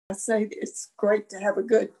I say it's great to have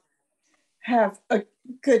a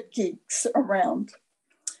good geeks around.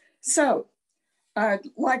 So I'd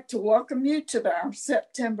like to welcome you to our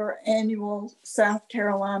September annual South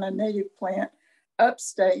Carolina Native Plant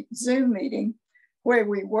Upstate Zoom meeting, where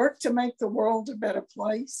we work to make the world a better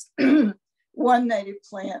place, one native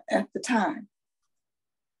plant at a time.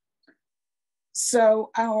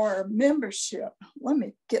 So our membership, let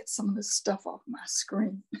me get some of this stuff off my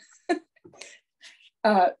screen.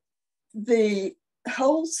 The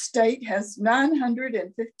whole state has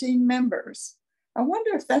 915 members. I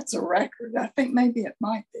wonder if that's a record. I think maybe it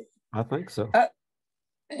might be. I think so.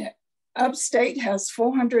 Upstate has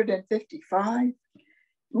 455.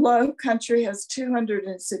 Low Country has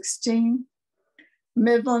 216.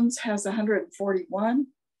 Midlands has 141.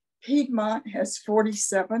 Piedmont has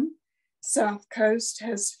 47. South Coast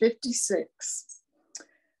has 56.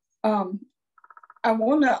 I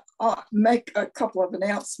want to make a couple of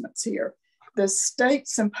announcements here. The state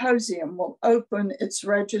symposium will open its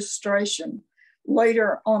registration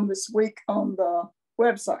later on this week on the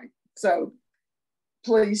website. So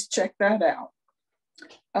please check that out.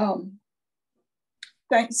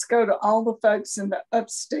 Thanks go to all the folks in the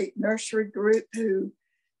Upstate Nursery Group who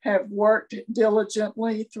have worked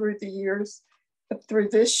diligently through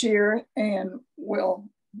this year, and will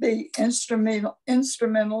be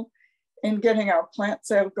instrumental in getting our plant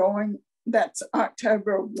sale going. That's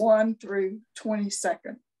October 1 through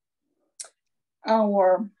 22nd.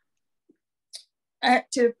 Our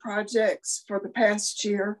active projects for the past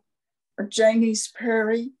year are Janie's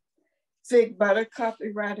Prairie, Fig Buttercup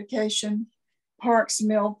eradication, Parks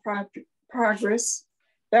Mill progress.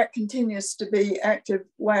 That continues to be active.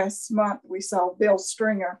 Last month, we saw Bill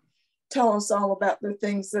Stringer tell us all about the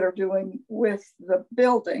things that are doing with the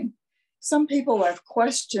building. Some people have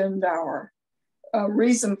questioned our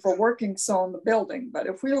reason for working so on the building, but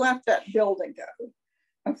if we let that building go,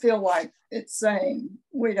 I feel like it's saying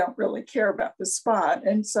we don't really care about the spot.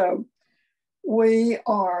 And so we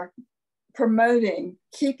are promoting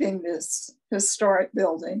keeping this historic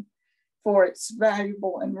building for its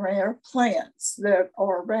valuable and rare plants that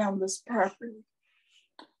are around this property.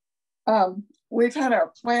 We've had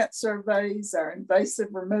our plant surveys, our invasive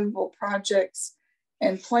removal projects,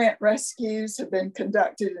 and plant rescues have been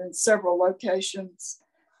conducted in several locations.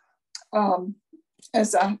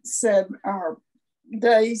 As I said, our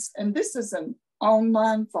days, and this is an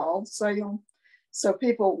online fall sale, so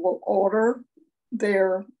people will order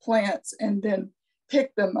their plants and then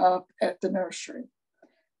pick them up at the nursery.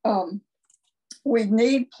 We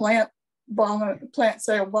need plant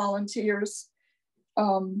sale volunteers.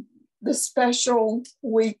 The special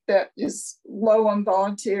week that is low on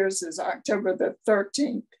volunteers is October the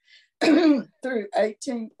 13th through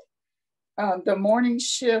 18th. The morning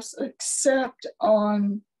shifts except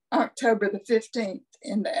on October the 15th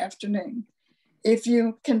in the afternoon. If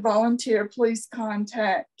you can volunteer, please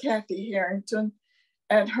contact Kathy Harrington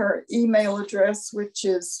at her email address, which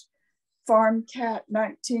is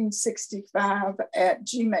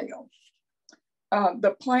farmcat1965@gmail.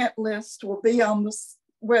 The plant list will be on the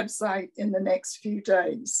website in the next few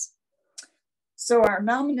days. So our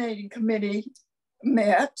nominating committee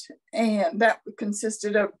met, and that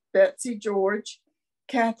consisted of Betsy George,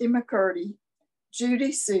 Kathy McCurdy,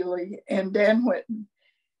 Judy Seeley, and Dan Whitten.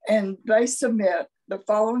 And they submit the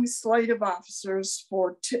following slate of officers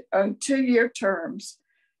for two-year terms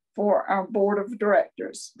for our board of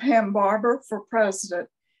directors: Pam Barber for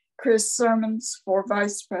president, Chris Sermons for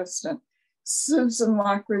vice president, Susan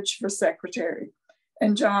Lockridge for secretary,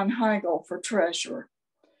 and John Heigl for treasurer.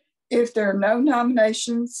 If there are no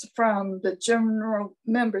nominations from the general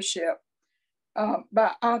membership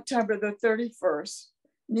by October the 31st,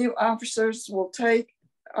 new officers will take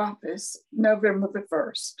office November the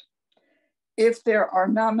 1st. If there are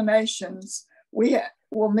nominations, we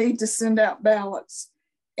will need to send out ballots,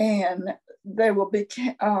 and they will be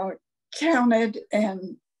counted,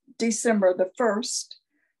 and December the 1st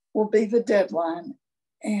will be the deadline.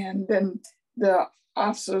 And then the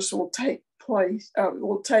officers will take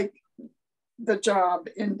the job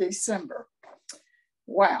in December.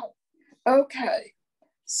 Wow. Okay.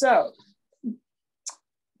 So,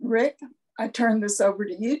 Rick, I turn this over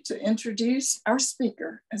to you to introduce our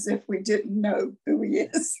speaker, as if we didn't know who he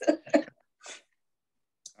is.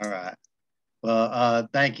 All right. Well,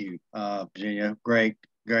 thank you, Virginia. Great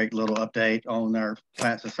little update on our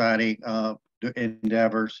Plant Society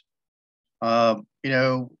endeavors.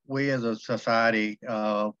 We as a society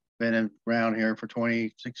been around here for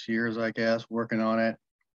 26 years, I guess, working on it.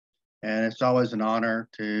 And it's always an honor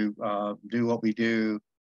to do what we do.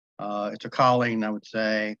 It's a calling, I would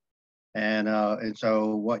say. And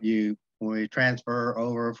so when we transfer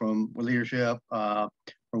over from leadership from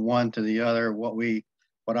one to the other,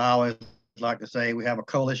 what I always like to say, we have a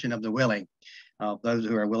coalition of the willing, those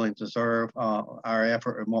who are willing to serve our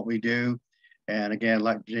effort and what we do. And again,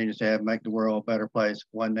 like Virginia said, make the world a better place,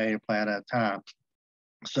 one native plant at a time.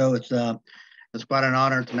 So it's quite an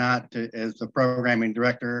honor tonight as the programming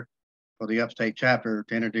director for the Upstate chapter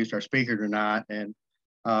to introduce our speaker tonight. And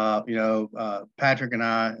Patrick and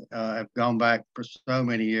I have gone back for so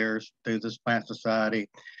many years through this plant society.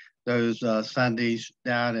 Those Sundays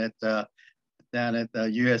down at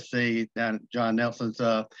USC, down at John Nelson's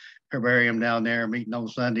herbarium down there, meeting on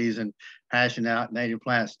Sundays and hashing out native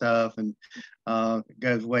plant stuff, and it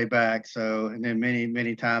goes way back. So, and then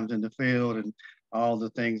many times in the field, and all the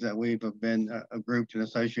things that we've been grouped and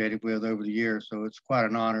associated with over the years. So it's quite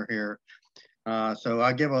an honor here. So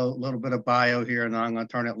I'll give a little bit of bio here, and then I'm going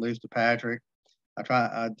to turn it loose to Patrick.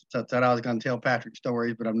 I said I was going to tell Patrick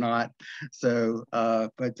stories, but I'm not. So, so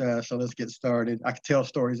let's get started. I could tell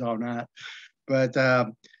stories all night. But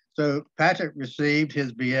so Patrick received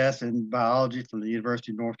his BS in biology from the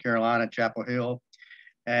University of North Carolina at Chapel Hill,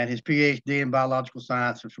 and his PhD in biological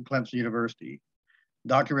science from Clemson University.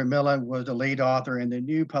 Dr. McMillan was the lead author in the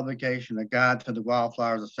new publication, A Guide to the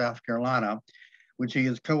Wildflowers of South Carolina, which he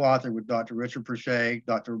has co-authored with Dr. Richard Porcher,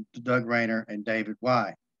 Dr. Doug Rayner, and David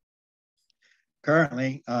Y.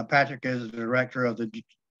 Currently, Patrick is the director of the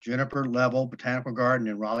Juniper Level Botanical Garden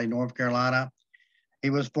in Raleigh, North Carolina. He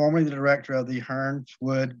was formerly the director of the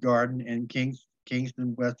Hearnswood Garden in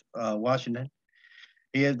Kingston, West Washington.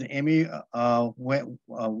 He is the Emmy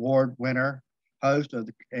Award winner, host of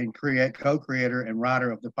and co-creator and writer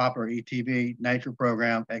of the popular ETV nature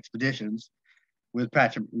program Expeditions with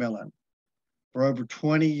Patrick McMillan. For over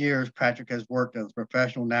 20 years, Patrick has worked as a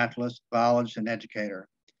professional naturalist, biologist, and educator.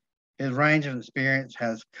 His range of experience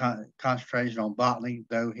has concentrated on botany,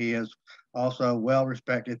 though he is also well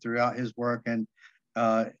respected throughout his work in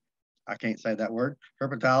I can't say that word,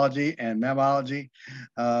 herpetology and mammalogy.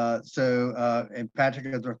 And Patrick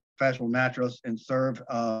is a professional naturalist and served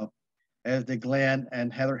as the Glenn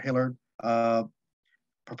and Heather Hillard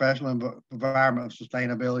Professional Environment of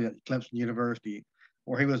Sustainability at Clemson University,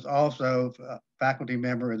 where he was also a faculty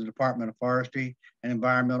member of the Department of Forestry and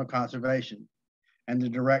Environmental Conservation, and the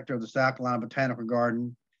director of the South Carolina Botanical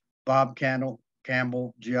Garden, Bob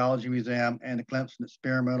Campbell Geology Museum, and the Clemson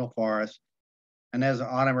Experimental Forest, and as an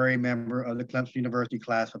honorary member of the Clemson University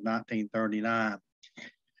class of 1939.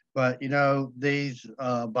 But these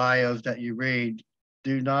bios that you read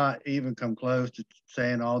do not even come close to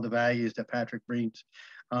saying all the values that Patrick brings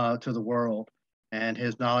to the world, and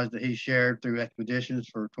his knowledge that he shared through expeditions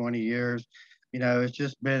for 20 years. It's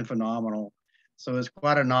just been phenomenal. So it's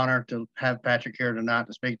quite an honor to have Patrick here tonight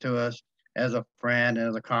to speak to us as a friend and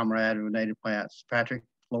as a comrade of native plants. Patrick,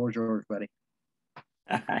 the floor is yours, buddy.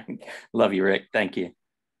 Love you, Rick. Thank you.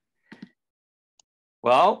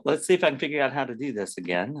 Well, let's see if I can figure out how to do this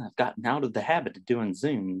again. I've gotten out of the habit of doing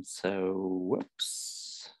Zoom, so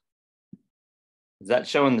whoops. Is that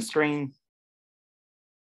showing the screen?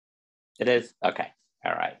 It is? Okay.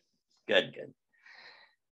 All right. Good.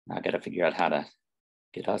 Now I got to figure out how to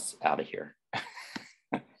get us out of here.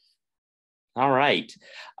 All right.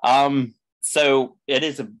 So it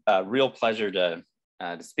is a real pleasure to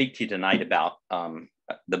speak to you tonight about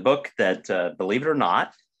the book that, believe it or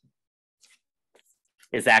not,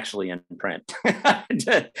 is actually in print. I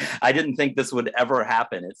didn't think this would ever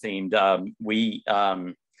happen. It seemed we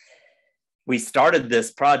started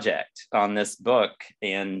this project on this book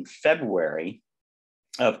in February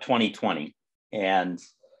of 2020, and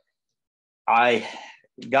I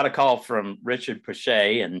got a call from Richard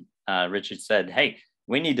Porcher, and Richard said, "Hey,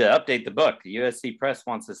 we need to update the book. The USC Press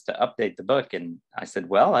wants us to update the book." And I said,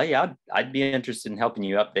 "Well, yeah, I'd be interested in helping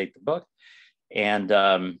you update the book."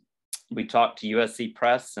 And we talked to USC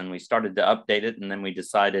Press and we started to update it. And then we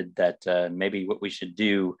decided that maybe what we should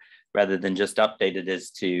do rather than just update it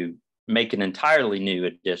is to make an entirely new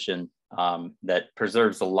edition that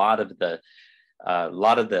preserves a lot of the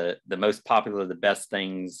most popular, the best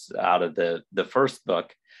things out of the first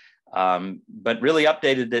book, but really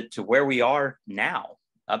updated it to where we are now.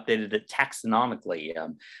 Updated it taxonomically,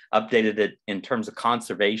 updated it in terms of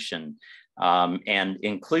conservation, and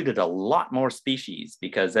included a lot more species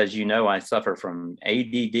because, as you know, I suffer from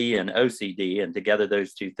ADD and OCD, and together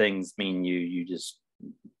those two things mean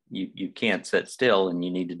you can't sit still, and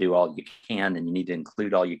you need to do all you can, and you need to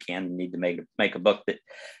include all you can. You need to make a book that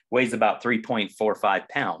weighs about 3.45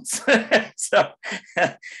 pounds. So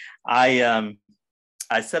I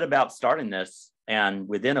set about starting this. And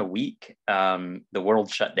within a week, the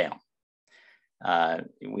world shut down.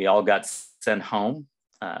 We all got sent home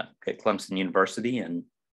at Clemson University, and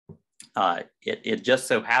it just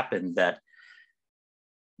so happened that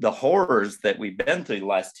the horrors that we've been through the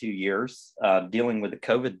last 2 years dealing with the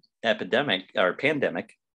COVID epidemic or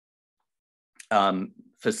pandemic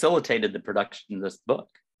facilitated the production of this book.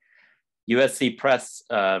 USC Press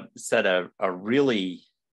set a really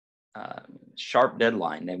sharp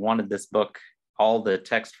deadline. They wanted this book, all the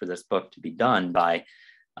text for this book, to be done by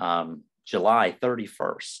July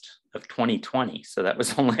 31st of 2020. So that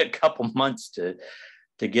was only a couple months to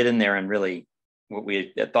get in there and really, what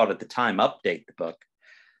we thought at the time, update the book.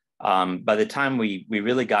 By the time we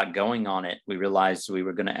really got going on it, we realized we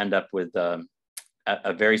were going to end up with a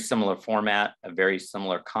very similar format, a very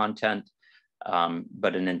similar content,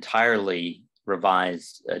 but an entirely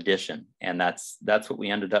revised edition. And that's what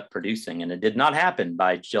we ended up producing. And it did not happen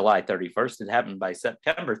by July 31st. It happened by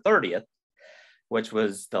September 30th, which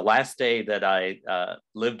was the last day that I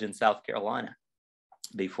lived in South Carolina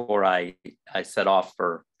before I set off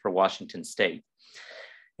for Washington State.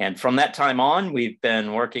 And from that time on, we've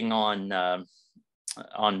been working on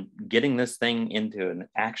getting this thing into an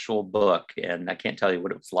actual book. And I can't tell you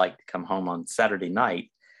what it was like to come home on Saturday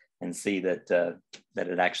night and see that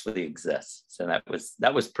it actually exists. So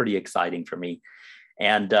that was pretty exciting for me.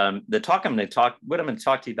 And what I'm going to talk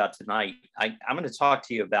to you about tonight, I'm going to talk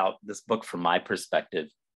to you about this book from my perspective.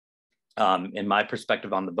 And my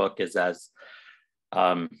perspective on the book is as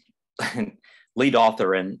lead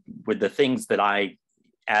author, and with the things that I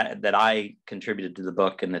contributed to the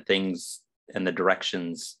book, and the things and the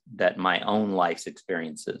directions that my own life's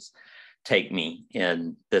experiences take me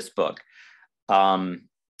in this book.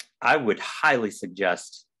 I would highly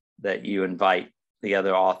suggest that you invite the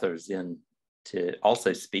other authors in to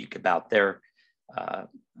also speak about their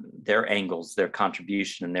angles, their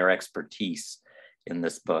contribution, and their expertise in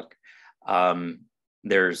this book.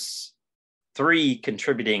 There's 3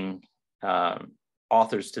 contributing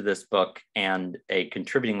authors to this book, and a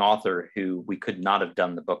contributing author who we could not have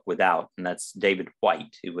done the book without, and that's David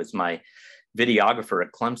White, who was my videographer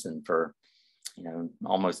at Clemson for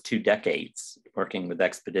almost 2 decades working with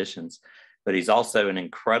expeditions. But he's also an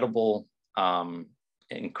incredible talent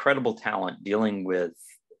dealing with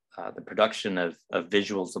the production of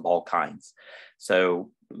visuals of all kinds.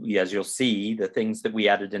 So as you'll see, the things that we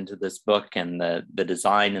added into this book, and the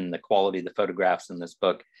design and the quality of the photographs in this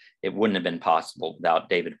book, it wouldn't have been possible without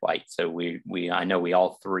David White. So I know we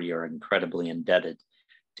all 3 are incredibly indebted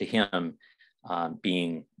to him,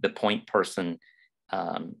 being the point person,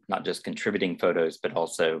 not just contributing photos, but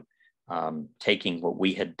also taking what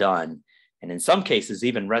we had done, and in some cases,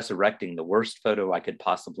 even resurrecting the worst photo I could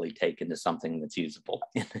possibly take into something that's usable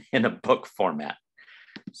in a book format.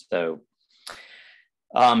 So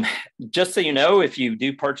just so you know, if you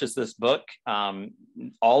do purchase this book,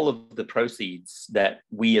 all of the proceeds that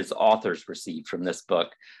we as authors receive from this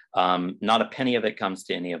book, not a penny of it comes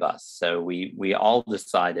to any of us. So we all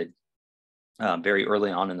decided very early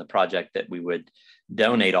on in the project that we would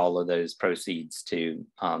donate all of those proceeds to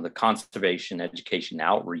the conservation education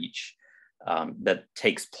outreach that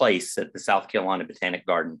takes place at the South Carolina Botanic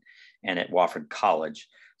Garden and at Wofford College.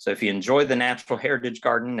 So if you enjoy the Natural Heritage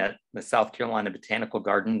Garden at the South Carolina Botanical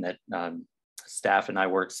Garden that staff and I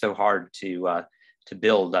worked so hard to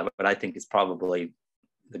build, what I think is probably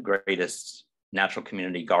the greatest natural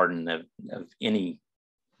community garden of any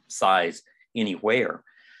size anywhere,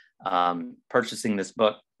 purchasing this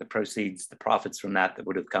book, the proceeds, the profits from that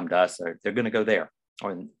would have come to us, they're going to go there.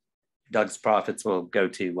 Or Doug's profits will go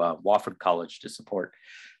to Wofford College to support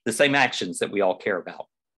the same actions that we all care about,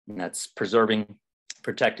 and that's preserving,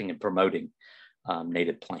 protecting, and promoting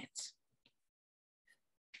native plants.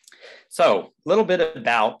 So a little bit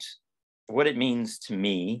about what it means to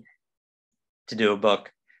me to do a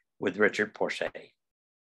book with Richard Porcher.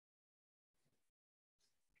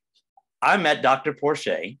 I met Dr.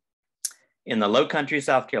 Porcher in the low country of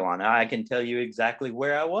South Carolina. I can tell you exactly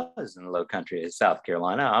where I was in the low country of South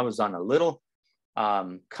Carolina. I was on a little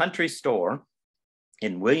country store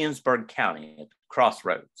in Williamsburg County at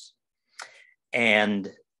Crossroads.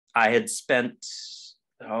 And I had spent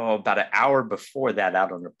about an hour before that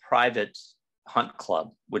out on a private hunt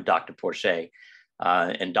club with Dr. Porcher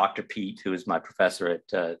and Dr. Pete, who is my professor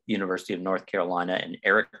at University of North Carolina, and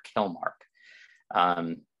Eric Kelmark,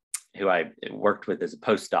 who I worked with as a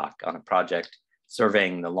postdoc on a project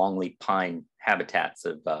surveying the longleaf pine habitats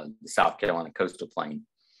of the South Carolina coastal plain.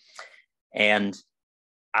 And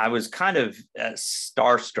I was kind of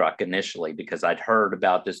starstruck initially because I'd heard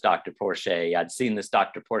about this Dr. Porcher. I'd seen this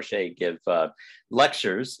Dr. Porcher give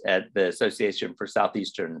lectures at the Association for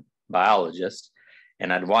Southeastern Biologists.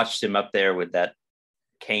 And I'd watched him up there with that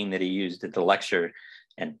cane that he used at the lecture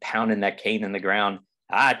and pounding that cane in the ground.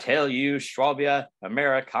 I tell you, Strawbia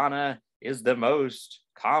americana is the most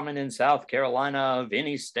common in South Carolina of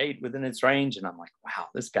any state within its range. And I'm like, wow,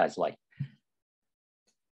 this guy's like,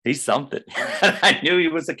 he's something. I knew he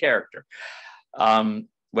was a character.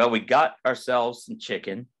 Well, we got ourselves some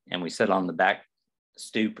chicken and we sat on the back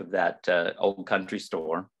stoop of that old country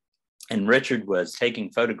store. And Richard was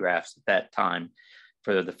taking photographs at that time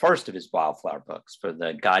for the first of his wildflower books, for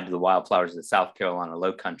the Guide to the Wildflowers of the South Carolina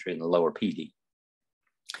Low Country and the Lower PD.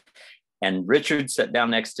 And Richard sat down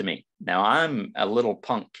next to me. Now, I'm a little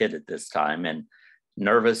punk kid at this time and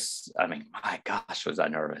nervous. I mean, my gosh, was I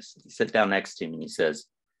nervous. He sat down next to him and he says,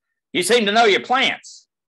 "You seem to know your plants."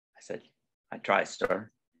 I said, "I try,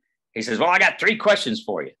 sir." He says, "Well, I got 3 questions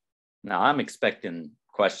for you." Now, I'm expecting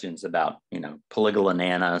questions about,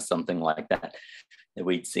 Polygolanana, something like that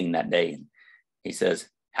we'd seen that day. And he says,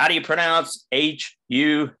 "How do you pronounce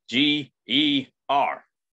Huger?"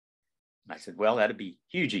 And I said, "Well, that'd be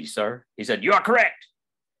Hugie, sir." He said, "You are correct."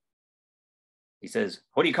 He says,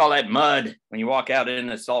 "What do you call that mud when you walk out in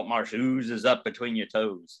the salt marsh, oozes up between your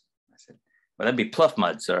toes?" I said, "Well, that'd be pluff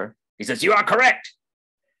mud, sir." He says, "You are correct."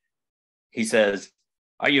 He says,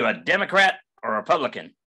 "Are you a Democrat or a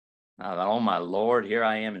Republican?" I thought, oh my Lord, here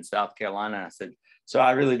I am in South Carolina. I said, "So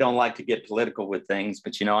I really don't like to get political with things,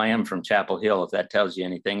 but I am from Chapel Hill, if that tells you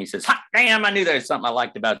anything." He says, "Hot damn, I knew there was something I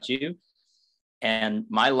liked about you." And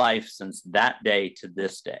my life since that day to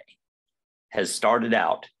this day has started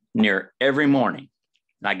out near every morning.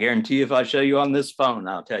 And I guarantee you, if I show you on this phone,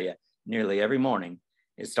 I'll tell you, nearly every morning,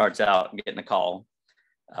 it starts out getting a call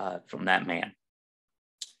from that man.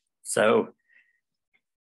 So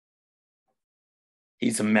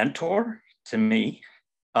he's a mentor to me.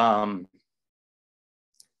 And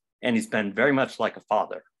he's been very much like a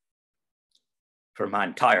father for my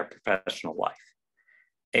entire professional life.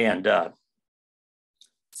 And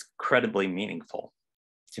it's incredibly meaningful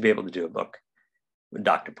to be able to do a book with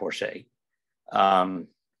Dr. Porcher.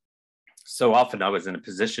 So often I was in a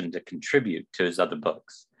position to contribute to his other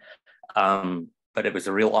books. But it was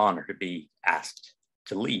a real honor to be asked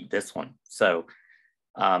to lead this one. So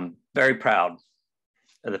very proud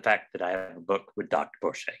of the fact that I have a book with Dr.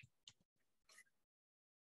 Porcher.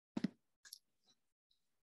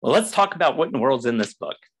 Well, let's talk about what in the world's in this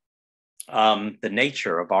book. The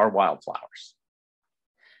nature of our wildflowers.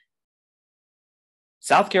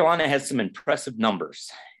 South Carolina has some impressive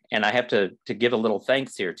numbers. And I have to give a little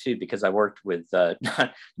thanks here too, because I worked with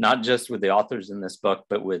not just with the authors in this book,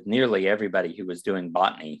 but with nearly everybody who was doing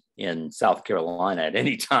botany in South Carolina at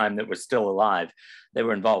any time that was still alive. They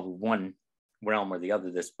were involved with one realm or the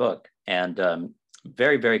other this book, and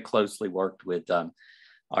very, very closely worked with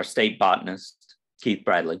our state botanist, Keith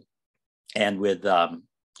Bradley, and with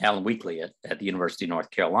Alan Weekly at the University of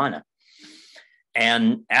North Carolina.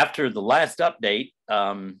 And after the last update,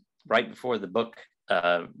 right before the book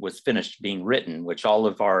was finished being written, which all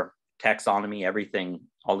of our taxonomy, everything,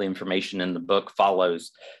 all the information in the book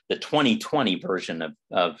follows the 2020 version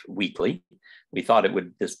of Weekly. We thought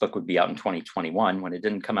this book would be out in 2021. When it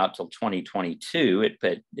didn't come out till 2022,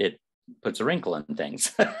 it puts a wrinkle in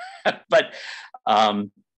things. But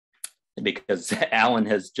because Alan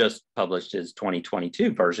has just published his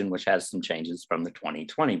 2022 version, which has some changes from the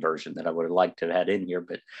 2020 version that I would have liked to have had in here,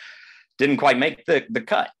 but didn't quite make the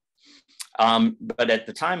cut. But at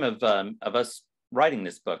the time of us writing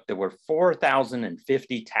this book, there were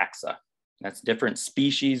 4,050 taxa. That's different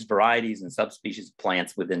species, varieties, and subspecies of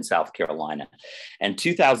plants within South Carolina. And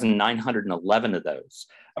 2,911 of those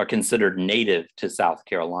are considered native to South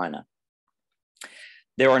Carolina.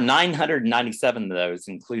 There are 997 of those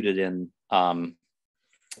included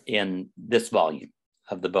in this volume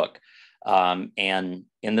of the book. And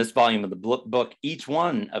in this volume of the book, each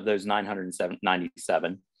one of those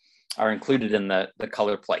 997 are included in the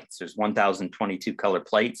color plates. There's 1,022 color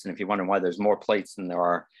plates. And if you're wondering why there's more plates than there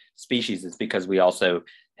are species, it's because we also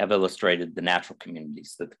have illustrated the natural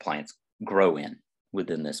communities that the plants grow in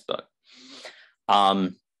within this book.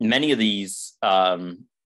 Many of these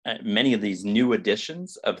new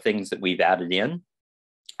additions of things that we've added in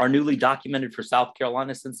are newly documented for South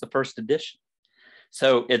Carolina since the first edition.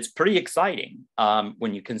 So it's pretty exciting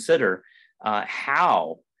when you consider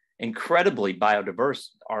how incredibly biodiverse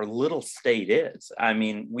our little state is. I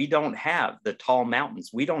mean, we don't have the tall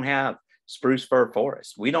mountains. We don't have spruce fir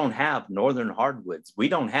forests. We don't have northern hardwoods. We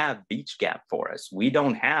don't have beech gap forests. We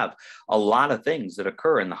don't have a lot of things that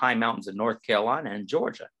occur in the high mountains of North Carolina and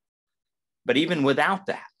Georgia. But even without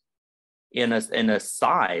that, in a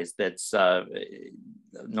size that's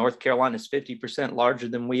North Carolina is 50% larger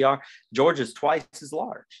than we are. Georgia's twice as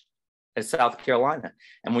large as South Carolina.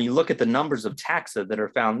 And when you look at the numbers of taxa that are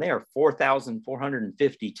found there,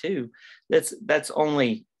 4,452, that's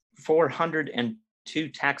only 402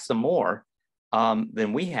 taxa more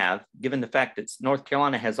than we have, given the fact that North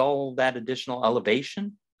Carolina has all that additional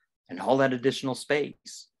elevation and all that additional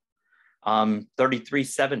space.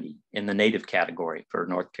 3,370 in the native category for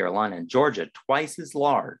North Carolina, and Georgia twice as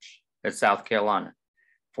large as South Carolina,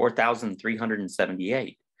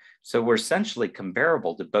 4,378. So we're essentially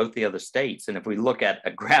comparable to both the other states. And if we look at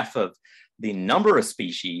a graph of the number of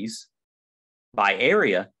species by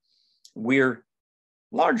area, we're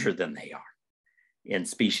larger than they are in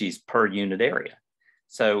species per unit area.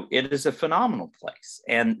 So it is a phenomenal place.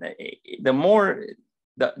 And the more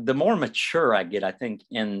mature I get, I think,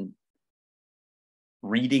 in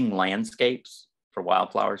reading landscapes for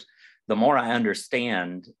wildflowers, the more I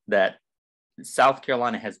understand that South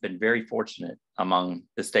Carolina has been very fortunate among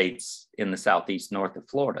the states in the southeast north of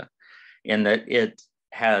Florida, in that it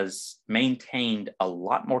has maintained a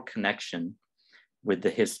lot more connection with the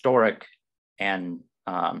historic and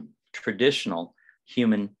traditional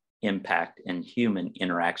human impact and human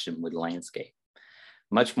interaction with landscape,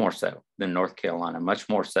 much more so than North Carolina, much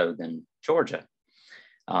more so than Georgia.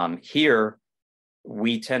 Here,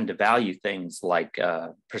 we tend to value things like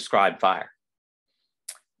prescribed fire.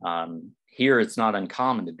 Here, it's not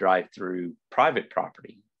uncommon to drive through private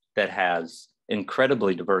property that has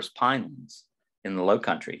incredibly diverse pinelands in the low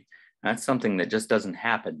country. That's something that just doesn't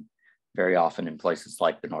happen very often in places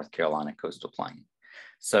like the North Carolina coastal plain.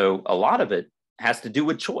 So a lot of it has to do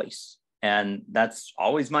with choice. And that's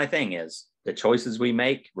always my thing, is the choices we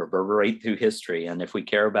make reverberate through history. And if we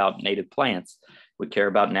care about native plants, we care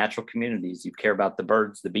about natural communities, you care about the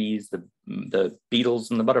birds, the bees, the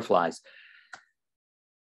beetles, and the butterflies,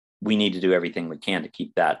 we need to do everything we can to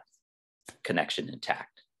keep that connection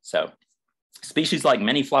intact. So species like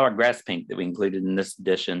many flowered grass pink that we included in this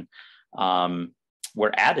edition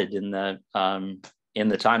were added in the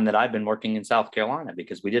time that I've been working in South Carolina,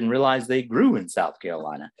 because we didn't realize they grew in South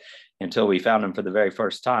Carolina until we found them for the very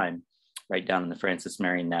first time right down in the Francis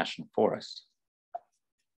Marion National Forest.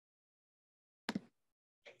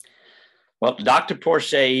 Well, Dr.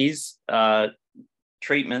 Porcher's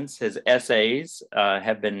treatments, his essays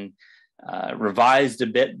have been revised a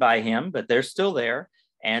bit by him, but they're still there.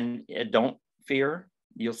 And don't fear,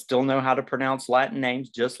 you'll still know how to pronounce Latin names,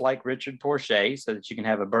 just like Richard Porcher, so that you can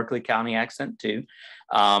have a Berkeley County accent too.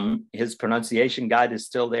 His pronunciation guide is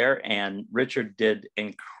still there, and Richard did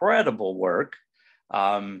incredible work.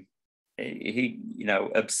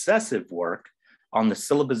 Obsessive work on the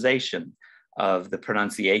syllabization of the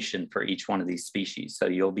pronunciation for each one of these species. So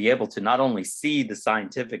you'll be able to not only see the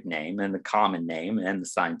scientific name and the common name and the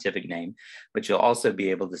scientific name, but you'll also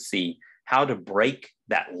be able to see how to break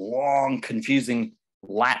that long, confusing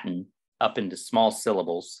Latin up into small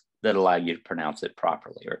syllables that allow you to pronounce it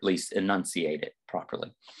properly, or at least enunciate it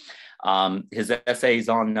properly. His essays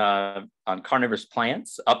on carnivorous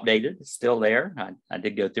plants, updated, still there. I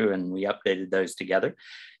did go through and we updated those together.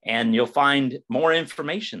 And you'll find more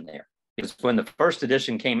information there. Because when the first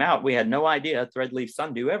edition came out, we had no idea threadleaf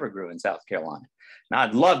sundew ever grew in South Carolina. Now,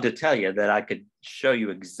 I'd love to tell you that I could show you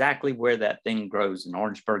exactly where that thing grows in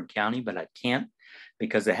Orangeburg County, but I can't,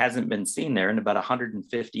 because it hasn't been seen there in about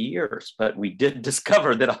 150 years. But we did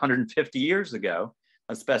discover that 150 years ago,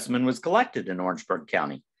 a specimen was collected in Orangeburg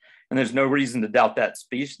County. And there's no reason to doubt that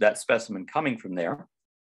specimen coming from there,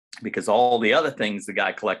 because all the other things the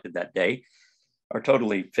guy collected that day are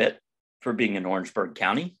totally fit for being in Orangeburg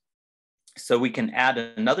County. So we can add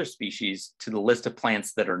another species to the list of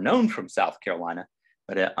plants that are known from South Carolina,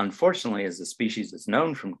 but it unfortunately is a species that's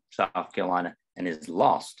known from South Carolina and is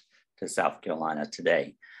lost to South Carolina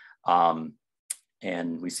today. And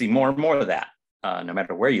we see more and more of that, no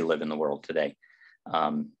matter where you live in the world today.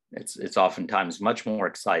 It's oftentimes much more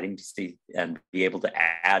exciting to see and be able to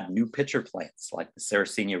add new pitcher plants like the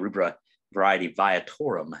Sarracenia rubra variety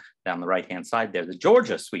Viatorum down the right-hand side there, the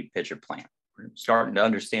Georgia sweet pitcher plant. We're starting to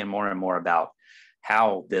understand more and more about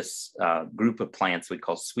how this group of plants we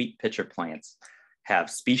call sweet pitcher plants have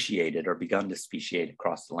speciated or begun to speciate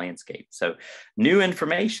across the landscape. So new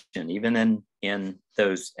information, even in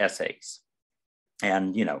those essays.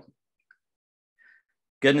 And,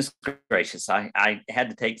 goodness gracious, I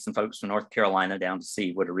had to take some folks from North Carolina down to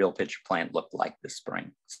see what a real pitcher plant looked like this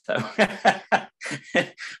spring. So I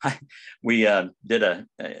did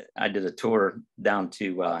a tour down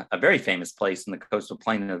to a very famous place in the coastal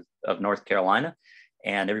plain of North Carolina.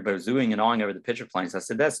 And everybody was oohing and awing over the pitcher plains. I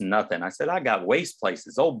said, that's nothing. I said, I got waste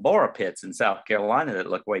places, old borrow pits in South Carolina that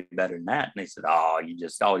look way better than that. And they said, oh, you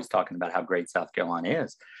just always talking about how great South Carolina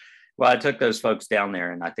is. Well, I took those folks down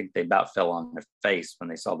there, and I think they about fell on their face when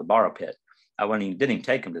they saw the borrow pit. I didn't even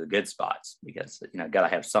take them to the good spots because, got to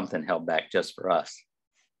have something held back just for us.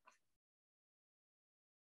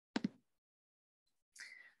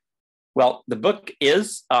 Well, the book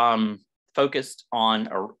is focused on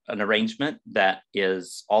an arrangement that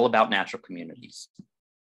is all about natural communities.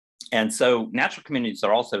 And so natural communities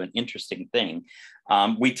are also an interesting thing.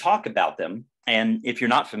 We talk about them. And if you're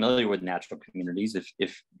not familiar with natural communities,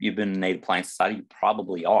 if you've been in Native Plant Society, you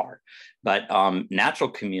probably are. But natural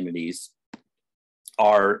communities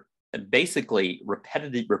are basically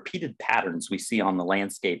repeated patterns we see on the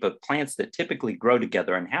landscape of plants that typically grow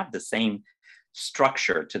together and have the same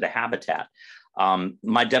structure to the habitat.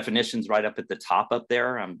 My definition's right up at the top up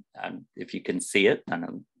there. If you can see it, I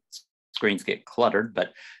know screens get cluttered,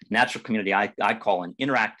 but natural community I call an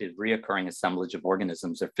interactive, reoccurring assemblage of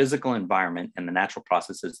organisms, their physical environment, and the natural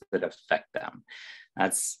processes that affect them.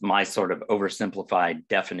 That's my sort of oversimplified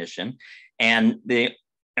definition. And the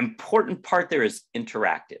important part there is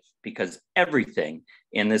interactive, because everything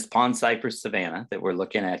in this pond cypress savanna that we're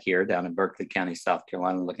looking at here down in Berkeley County, South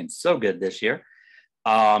Carolina, looking so good this year,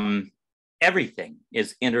 everything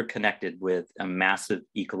is interconnected with a massive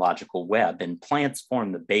ecological web, and plants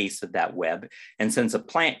form the base of that web. And since a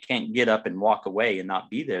plant can't get up and walk away and not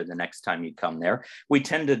be there the next time you come there, we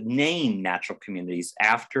tend to name natural communities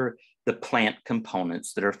after the plant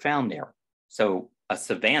components that are found there. So a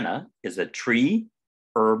savanna is a tree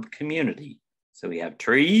herb community. So we have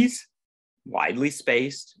trees, widely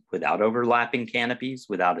spaced, without overlapping canopies,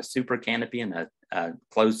 without a super canopy and a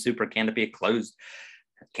closed super canopy, a closed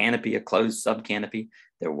canopy, a closed subcanopy.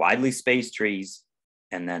 They're widely spaced trees,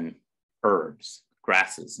 and then herbs,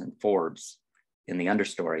 grasses, and forbs in the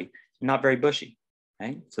understory, not very bushy.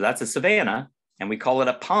 Right? So that's a savanna, and we call it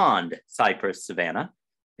a pond cypress savanna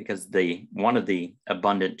because one of the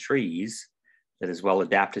abundant trees that is well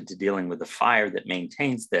adapted to dealing with the fire that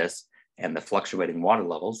maintains this and the fluctuating water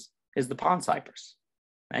levels is the pond cypress.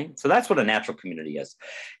 Right? So that's what a natural community is.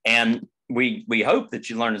 And we hope that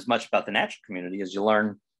you learn as much about the natural community as you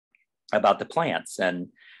learn about the plants. And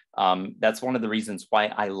that's one of the reasons why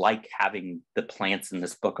I like having the plants in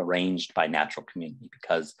this book arranged by natural community,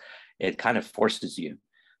 because it kind of forces you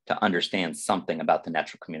to understand something about the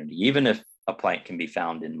natural community. Even if a plant can be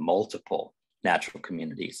found in multiple natural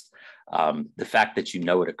communities, the fact that you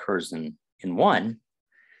know it occurs in one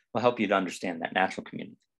will help you to understand that natural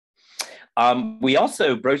community. We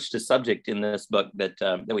also broached a subject in this book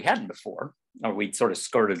that we hadn't before, or we'd sort of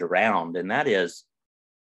skirted around, and that is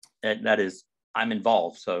I'm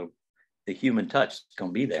involved, so the human touch is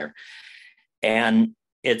going to be there. And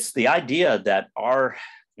it's the idea that our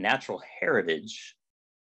natural heritage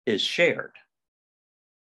is shared,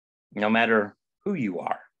 no matter who you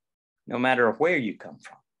are, no matter where you come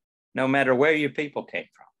from, no matter where your people came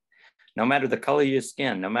from, no matter the color of your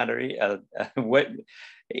skin, no matter what,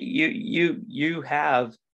 you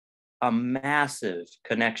have a massive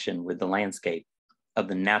connection with the landscape of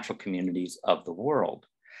the natural communities of the world.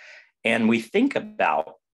 And we think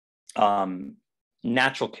about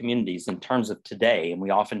natural communities in terms of today, and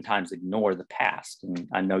we oftentimes ignore the past. And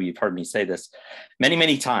I know you've heard me say this many,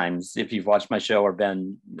 many times if you've watched my show or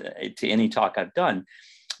been to any talk I've done.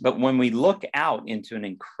 But when we look out into an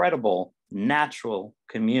incredible natural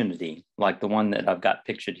community like the one that I've got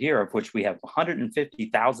pictured here, of which we have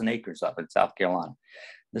 150,000 acres of in South Carolina,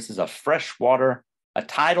 this is a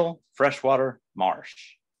tidal freshwater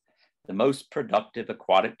marsh, the most productive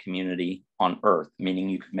aquatic community on Earth, meaning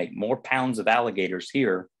you could make more pounds of alligators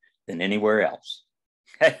here than anywhere else.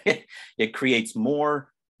 It creates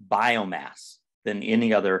more biomass than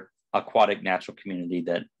any other aquatic natural community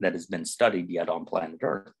that has been studied yet on planet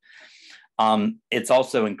Earth. It's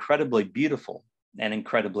also incredibly beautiful and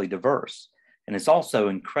incredibly diverse. And it's also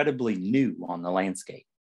incredibly new on the landscape.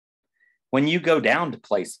 When you go down to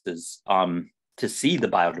places to see the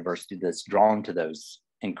biodiversity that's drawn to those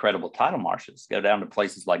incredible tidal marshes, go down to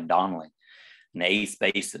places like Donnelly and the Ace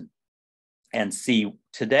Basin and see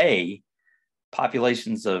today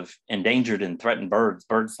populations of endangered and threatened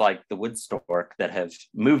birds like the wood stork that have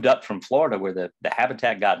moved up from Florida where the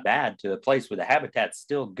habitat got bad to a place where the habitat's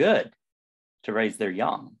still good to raise their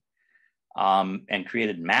young, and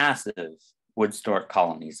created massive wood stork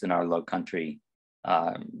colonies in our low country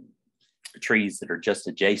trees that are just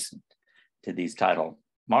adjacent to these tidal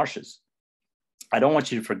marshes. I don't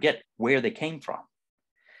want you to forget where they came from.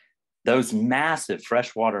 Those massive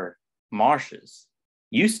freshwater marshes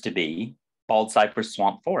used to be bald cypress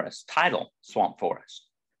swamp forest, tidal swamp forest.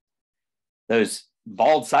 Those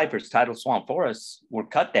bald cypress tidal swamp forests were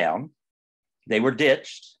cut down. They were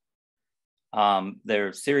ditched. There are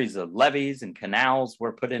a series of levees and canals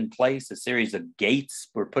were put in place. A series of gates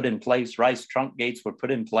were put in place. Rice trunk gates were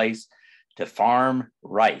put in place to farm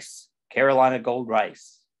rice, Carolina gold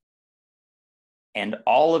rice. And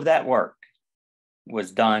all of that work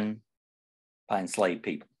was done by enslaved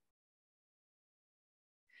people.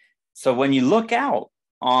 So when you look out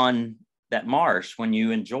on that marsh, when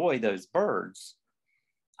you enjoy those birds,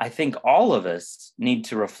 I think all of us need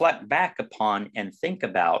to reflect back upon and think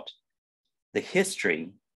about the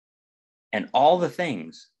history and all the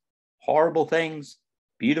things, horrible things,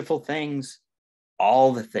 beautiful things,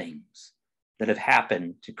 all the things that have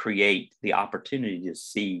happened to create the opportunity to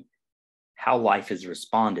see how life has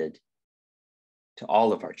responded to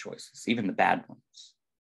all of our choices, even the bad ones,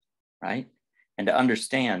 right? And to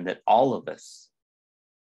understand that all of us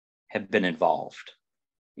have been involved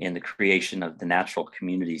in the creation of the natural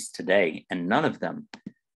communities today, and none of them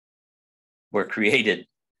were created,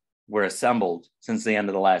 were assembled since the end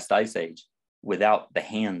of the last ice age without the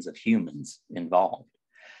hands of humans involved.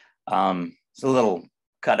 It's a little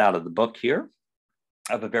cut out of the book here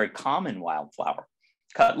of a very common wildflower,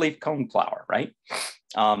 cutleaf coneflower, right?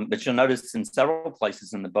 But you'll notice in several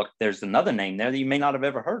places in the book, there's another name there that you may not have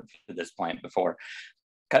ever heard for this plant before.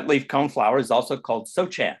 Cutleaf coneflower is also called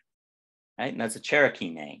sochan, right? And that's a Cherokee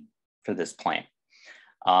name for this plant.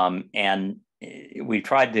 And we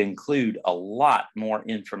tried to include a lot more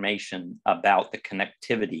information about the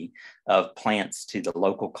connectivity of plants to the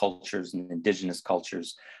local cultures and indigenous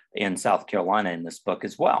cultures in South Carolina in this book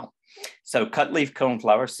as well. So cutleaf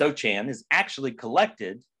coneflower, sochan, is actually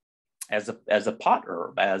collected as a pot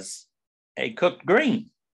herb, as a cooked green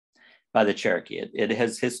by the Cherokee. It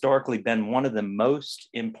has historically been one of the most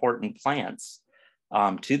important plants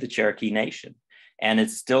to the Cherokee Nation. And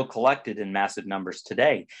it's still collected in massive numbers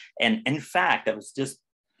today. And in fact, I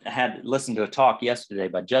had listened to a talk yesterday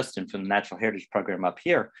by Justin from the Natural Heritage Program up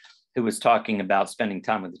here, who was talking about spending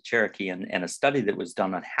time with the Cherokee and a study that was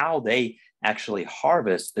done on how they actually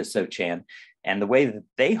harvest the sochan. And the way that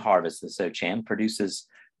they harvest the sochan produces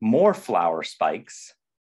more flower spikes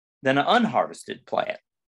than an unharvested plant.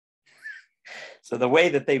 So the way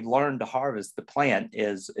that they've learned to harvest the plant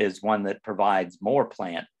is one that provides more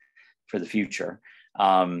plant for the future.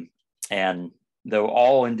 And though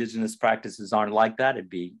all indigenous practices aren't like that,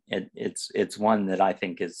 it's one that I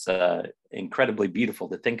think is incredibly beautiful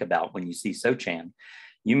to think about when you see sochan.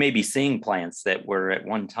 You may be seeing plants that were at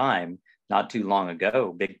one time, not too long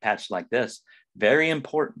ago, big patch like this, very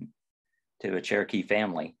important to a Cherokee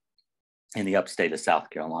family in the upstate of South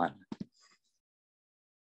Carolina.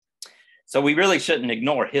 So we really shouldn't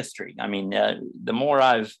ignore history. I mean, the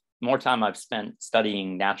more time I've spent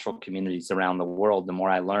studying natural communities around the world, the more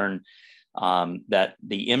I learn that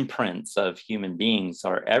the imprints of human beings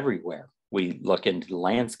are everywhere we look into the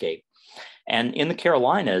landscape. And in the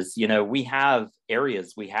Carolinas, we have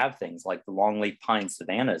areas, we have things like the longleaf pine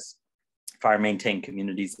savannas, fire maintained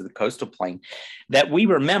communities of the coastal plain that we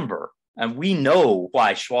remember. And we know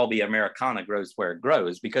why Schwalbe americana grows where it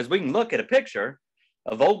grows, because we can look at a picture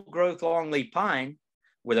of old growth longleaf pine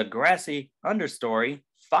with a grassy understory,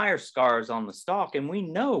 fire scars on the stalk, and we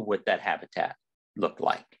know what that habitat looked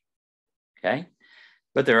like, okay?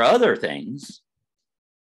 But there are other things,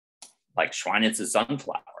 like Schweinitz's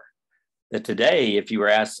sunflower, that today, if you were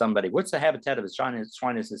asked somebody, what's the habitat of a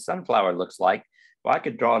Schweinitz's sunflower looks like? Well, I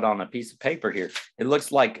could draw it on a piece of paper here. It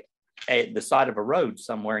looks like the side of a road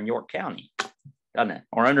somewhere in York County, doesn't it?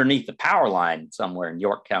 Or underneath the power line somewhere in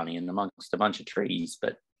York County and amongst a bunch of trees,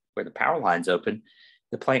 but where the power line's open,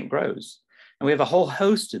 the plant grows. And we have a whole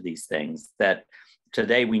host of these things that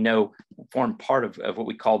today we know form part of what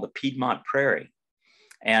we call the Piedmont Prairie.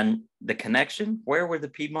 And the connection, where were the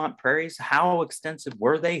Piedmont Prairies? How extensive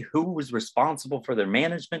were they? Who was responsible for their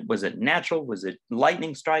management? Was it natural? Was it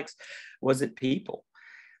lightning strikes? Was it people?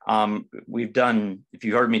 We've done, if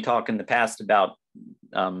you heard me talk in the past about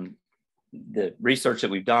the research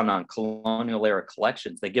that we've done on colonial era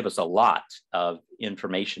collections, they give us a lot of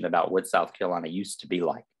information about what South Carolina used to be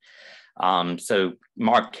like. So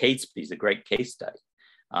Mark Catesby's a great case study.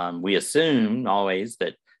 We assume always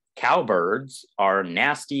that cowbirds are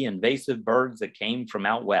nasty, invasive birds that came from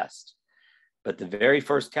out west. But the very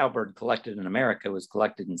first cowbird collected in America was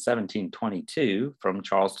collected in 1722 from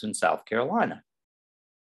Charleston, South Carolina.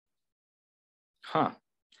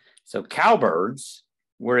 So cowbirds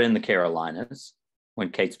were in the Carolinas when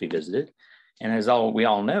Catesby visited. And as we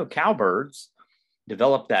all know, cowbirds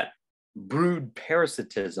developed that brood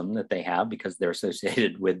parasitism that they have because they're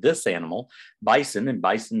associated with this animal, bison, and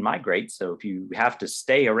bison migrate. So if you have to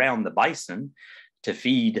stay around the bison to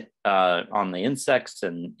feed on the insects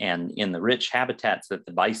and in the rich habitats that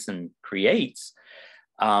the bison creates,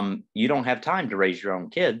 you don't have time to raise your own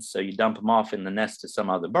kids. So you dump them off in the nest of some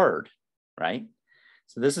other bird, right?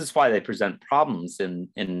 So this is why they present problems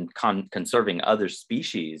in conserving other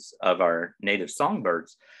species of our native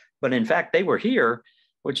songbirds. But in fact, they were here,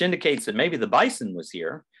 which indicates that maybe the bison was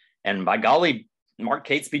here. And by golly, Mark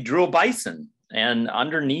Catesby drew a bison and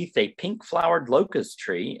underneath a pink flowered locust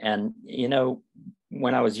tree. And, you know,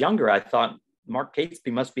 when I was younger, I thought Mark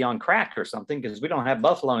Catesby must be on crack or something because we don't have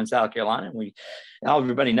buffalo in South Carolina.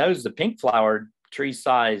 Everybody knows the pink flowered tree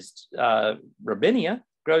sized robinia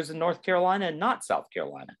grows in North Carolina and not South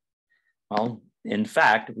Carolina. Well, in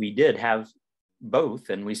fact, we did have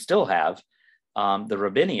both, and we still have the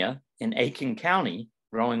robinia in Aiken County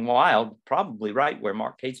growing wild, probably right where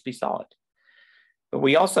Mark Catesby saw it. But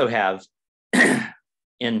we also have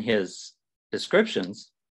in his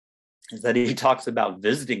descriptions is that he talks about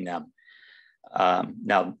visiting them.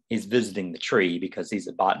 Now he's visiting the tree because he's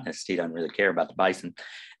a botanist. He doesn't really care about the bison.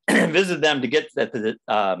 Visit them to get at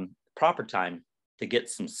the proper time to get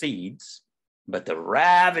some seeds, but the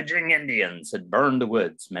ravaging Indians had burned the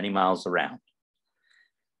woods many miles around.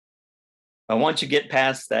 But once you get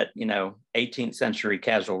past that, 18th century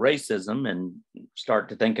casual racism and start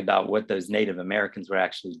to think about what those Native Americans were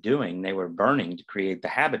actually doing, they were burning to create the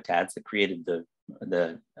habitats that created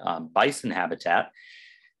the bison habitat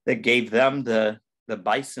that gave them the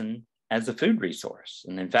bison as a food resource.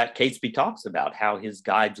 And in fact, Catesby talks about how his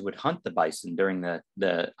guides would hunt the bison during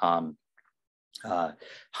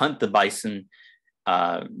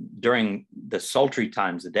during the sultry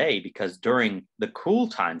times of day, because during the cool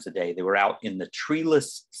times of day, they were out in the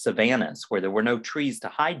treeless savannas where there were no trees to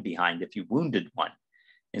hide behind if you wounded one,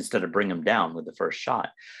 instead of bring them down with the first shot.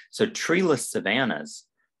 So treeless savannas,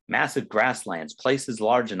 massive grasslands, places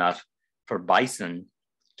large enough for bison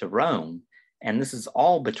to roam. And this is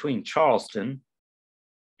all between Charleston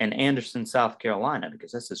and Anderson, South Carolina,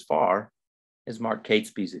 because that's as far as Mark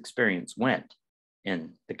Catesby's experience went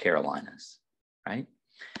in the Carolinas. Right?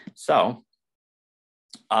 So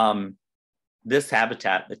this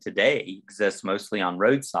habitat that today exists mostly on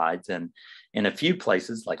roadsides and in a few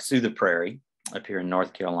places like Soothe Prairie up here in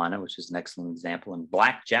North Carolina, which is an excellent example, and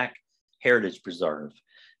Blackjack Heritage Preserve.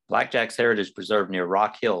 Blackjack's Heritage Preserve near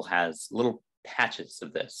Rock Hill has little patches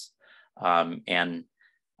of this. And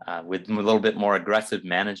with a little bit more aggressive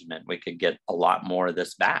management, we could get a lot more of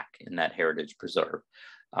this back in that Heritage Preserve.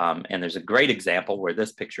 And there's a great example where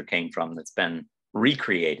this picture came from that's been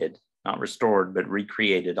recreated, not restored, but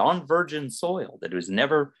recreated on virgin soil that was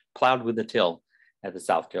never plowed with a till at the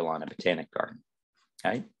South Carolina Botanic Garden.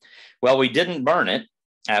 Okay. Well, we didn't burn it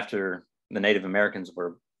after the Native Americans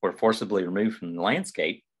were forcibly removed from the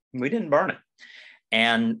landscape. We didn't burn it.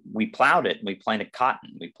 And we plowed it. We planted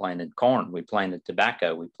cotton. We planted corn. We planted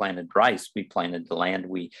tobacco. We planted rice. We planted the land.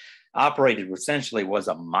 We operated essentially was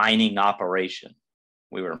a mining operation.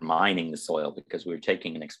 We were mining the soil because we were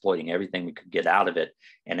taking and exploiting everything we could get out of it.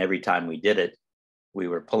 And every time we did it, we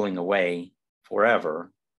were pulling away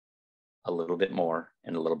forever a little bit more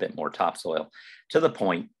and a little bit more topsoil, to the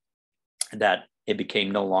point that it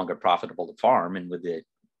became no longer profitable to farm. And with the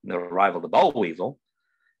arrival of the boll weevil,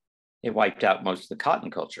 it wiped out most of the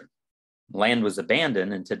cotton culture. Land was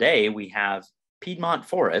abandoned. And today we have Piedmont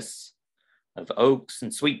forests of oaks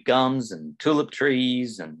and sweet gums and tulip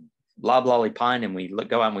trees and loblolly pine, and we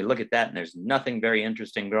go out and we look at that, and there's nothing very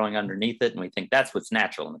interesting growing underneath it, and we think that's what's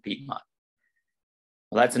natural in the Piedmont.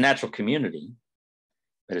 Well, that's a natural community,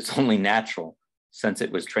 but it's only natural since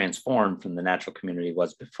it was transformed from the natural community it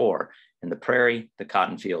was before. And the prairie, the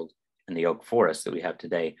cotton field, and the oak forest that we have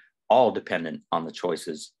today, all dependent on the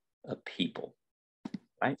choices of people,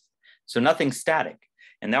 right? So nothing's static.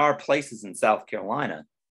 And there are places in South Carolina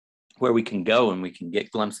where we can go and we can get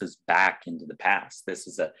glimpses back into the past. This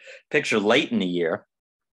is a picture late in the year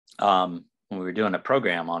when we were doing a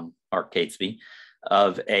program on Mark Catesby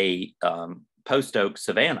of a post oak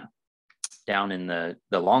savanna down in the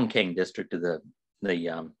Long King district of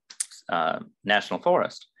the National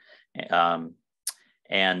Forest.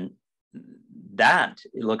 And that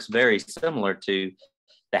it looks very similar to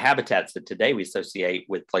the habitats that today we associate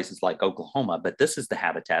with places like Oklahoma, but this is the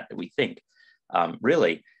habitat that we think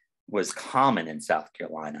really was common in South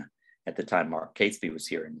Carolina at the time Mark Catesby was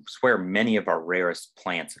here, and it's where many of our rarest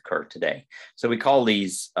plants occur today. So we call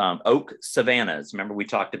these oak savannas. Remember, we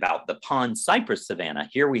talked about the pond cypress savanna.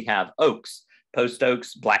 Here we have oaks, post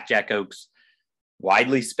oaks, blackjack oaks,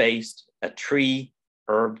 widely spaced, a tree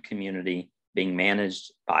herb community being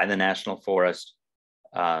managed by the National Forest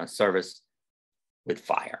Service with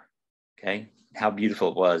fire. Okay, how beautiful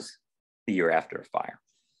it was the year after a fire.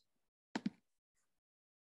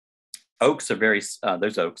 Oaks are very,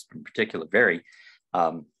 those oaks in particular, very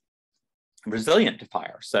resilient to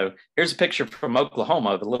fire. So here's a picture from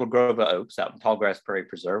Oklahoma of a little grove of oaks out in Tallgrass Prairie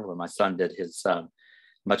Preserve, where my son did his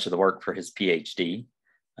much of the work for his PhD.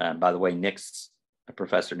 By the way, Nick's a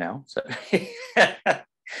professor now, so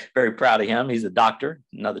very proud of him. He's a doctor,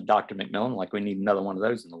 another Dr. McMillan, like we need another one of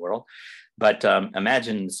those in the world. But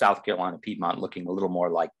imagine South Carolina Piedmont looking a little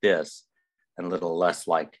more like this and a little less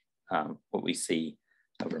like what we see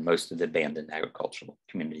over most of the abandoned agricultural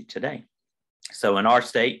community today. So in our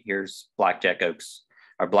state, here's Blackjack Oaks,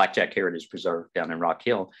 our Blackjack Heritage Preserve down in Rock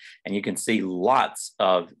Hill, and you can see lots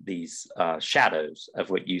of these shadows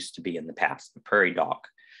of what used to be in the past, the prairie dock,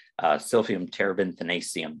 Silphium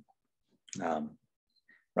terebinthinaceum,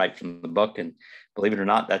 right from the book. And believe it or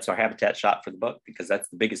not, that's our habitat shot for the book, because that's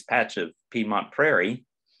the biggest patch of Piedmont prairie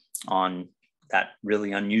on that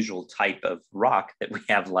really unusual type of rock that we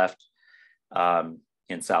have left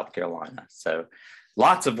in South Carolina. So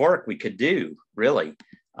lots of work we could do, really,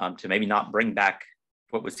 to maybe not bring back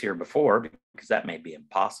what was here before, because that may be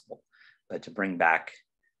impossible, but to bring back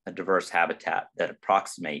a diverse habitat that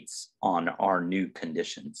approximates on our new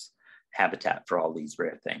conditions, habitat for all these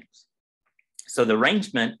rare things. So the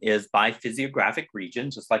arrangement is by physiographic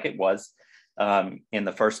region, just like it was in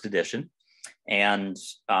the first edition. And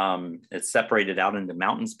it's separated out into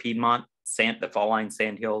mountains, Piedmont, the fall line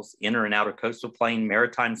sandhills, inner and outer coastal plain,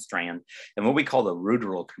 maritime strand, and what we call the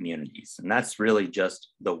ruderal communities. And that's really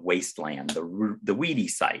just the wasteland, the weedy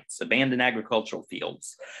sites, abandoned agricultural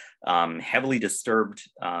fields, heavily disturbed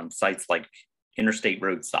sites like interstate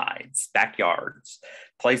roadsides, backyards,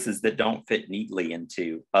 places that don't fit neatly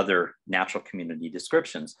into other natural community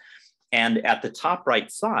descriptions. And at the top right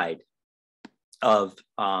side of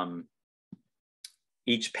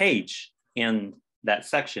each page in that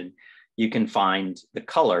section, you can find the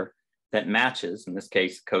color that matches, in this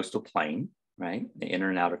case, coastal plain, right? The inner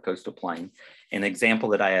and outer coastal plain. An example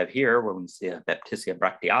that I have here, where we see a Baptisia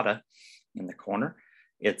bracteata in the corner,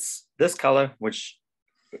 it's this color, which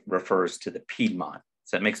refers to the Piedmont.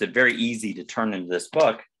 So it makes it very easy to turn into this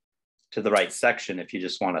book to the right section if you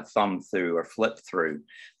just want to thumb through or flip through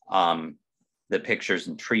the pictures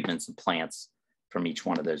and treatments and plants from each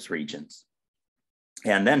one of those regions.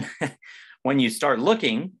 And then when you start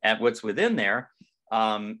looking at what's within there,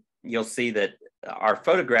 you'll see that our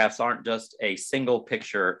photographs aren't just a single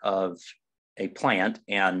picture of a plant.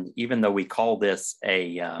 And even though we call this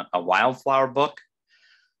a wildflower book,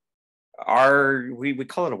 we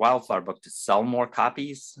call it a wildflower book to sell more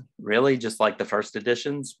copies, really, just like the first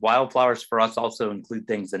editions. Wildflowers for us also include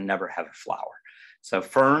things that never have a flower. So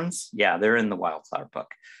ferns, yeah, they're in the wildflower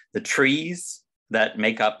book. The trees that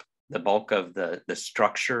make up the bulk of the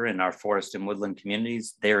structure in our forest and woodland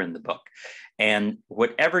communities, they're in the book. And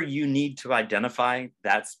whatever you need to identify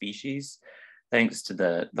that species, thanks to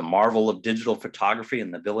the marvel of digital photography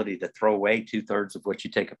and the ability to throw away 2/3 of what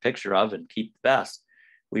you take a picture of and keep the best,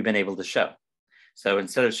 we've been able to show. So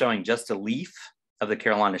instead of showing just a leaf of the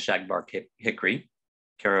Carolina shagbark hickory,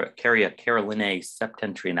 Carya carolinae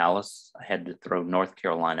septentrionalis, I had to throw North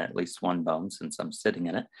Carolina at least one bone since I'm sitting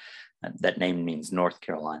in it. That name means North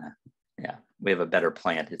Carolina. Yeah, we have a better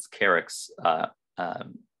plant. It's Carex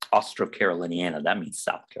austrocaroliniana. That means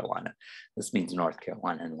South Carolina. This means North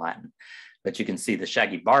Carolina in Latin. But you can see the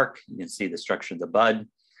shaggy bark. You can see the structure of the bud,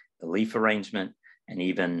 the leaf arrangement, and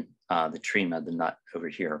even the trema, the nut over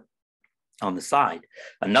here on the side.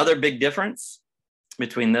 Another big difference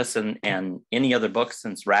between this and any other book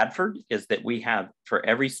since Radford is that we have, for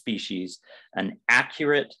every species, an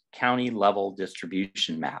accurate county level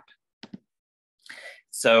distribution map.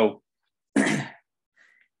 So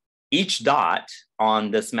each dot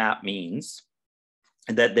on this map means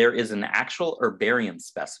that there is an actual herbarium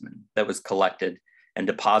specimen that was collected and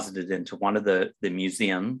deposited into one of the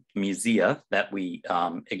musea that we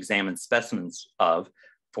examined specimens of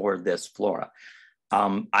for this flora.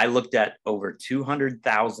 I looked at over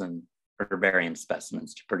 200,000 herbarium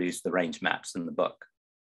specimens to produce the range maps in the book.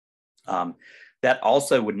 That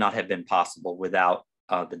also would not have been possible without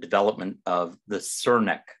the development of the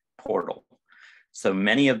CERNEC portal. So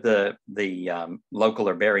many of the local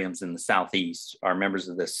herbariums in the Southeast are members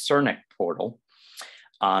of the CERNEC portal.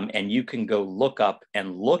 And you can go look up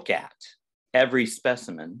and look at every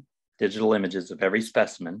specimen, digital images of every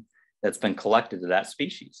specimen that's been collected of that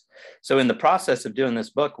species. So in the process of doing this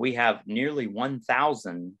book, we have nearly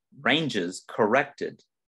 1,000 ranges corrected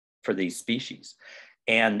for these species.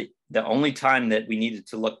 And The only time that we needed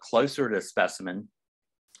to look closer at a specimen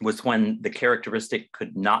was when the characteristic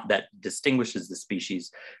that distinguishes the species,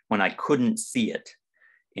 when I couldn't see it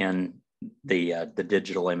in the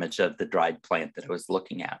digital image of the dried plant that I was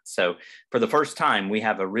looking at. So for the first time, we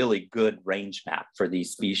have a really good range map for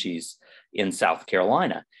these species in South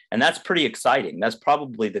Carolina. And that's pretty exciting. That's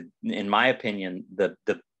probably, in my opinion, the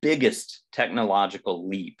biggest technological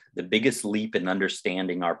leap, the biggest leap in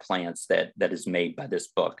understanding our plants that is made by this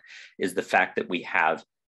book, is the fact that we have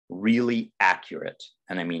really accurate,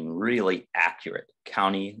 and I mean really accurate,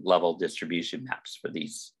 county level distribution maps for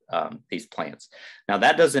these plants. Now,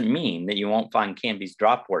 that doesn't mean that you won't find Canby's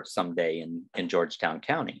dropwort someday in Georgetown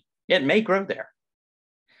County. It may grow there.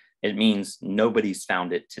 It means nobody's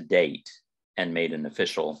found it to date and made an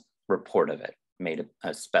official report of it, made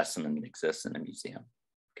a specimen that exists in a museum.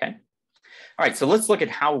 Okay. All right, so let's look at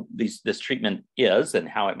how this treatment is and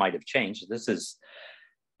how it might have changed. This is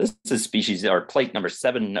species, or plate number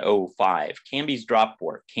 705, Canby's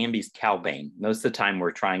dropwort, Canby's cowbane. Most of the time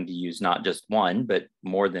we're trying to use not just one, but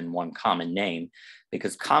more than one common name,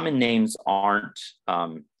 because common names aren't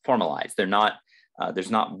formalized. They're not, there's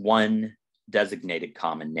not one designated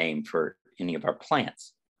common name for any of our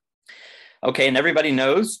plants. Okay, and everybody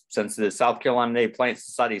knows, since the South Carolina Native Plant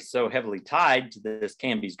Society is so heavily tied to this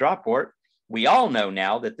Canby's dropwort, we all know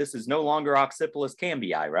now that this is no longer Oxypolis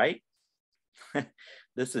cambii, right?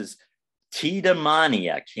 This is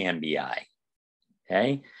Tiedemannia cambii,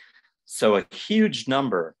 okay? So a huge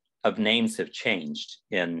number of names have changed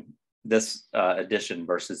in this edition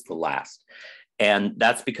versus the last. And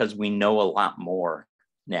that's because we know a lot more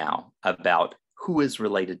now about who is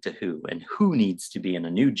related to who, and who needs to be in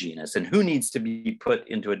a new genus, and who needs to be put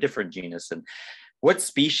into a different genus, and what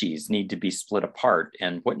species need to be split apart,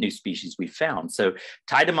 and what new species we found. So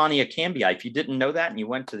Tiedemannia cambii, if you didn't know that and you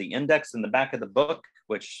went to the index in the back of the book,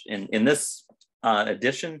 which in this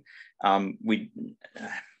edition, we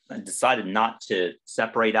decided not to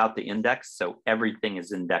separate out the index, so everything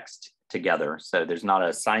is indexed together. So there's not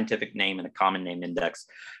a scientific name and a common name index.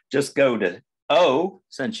 Just go to O,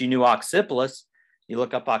 since you knew Oxypolis, you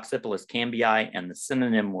look up Oxypolis cambii, and the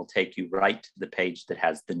synonym will take you right to the page that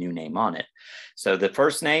has the new name on it. So the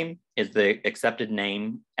first name is the accepted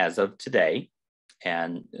name as of today,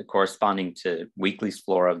 and corresponding to Weekly's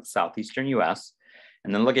Flora of the Southeastern US.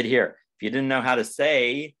 And then look at here. If you didn't know how to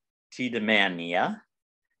say Tiedemannia,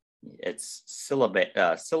 it's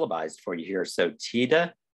syllabized for you here. So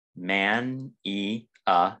Tiedemannia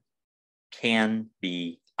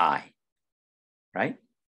cambii, right?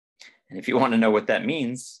 And if you want to know what that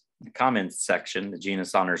means, in the comments section, the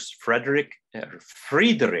genus honors Friedrich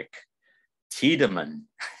Tiedemann,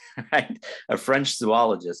 right? A French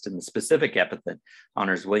zoologist, and the specific epithet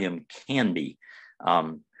honors William Canby,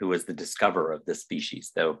 who was the discoverer of this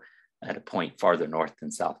species, though at a point farther north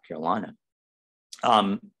than South Carolina.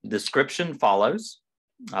 Description follows,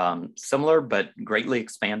 similar but greatly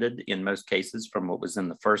expanded in most cases from what was in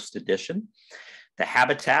the first edition. The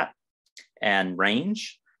habitat and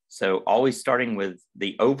range, so always starting with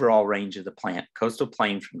the overall range of the plant, coastal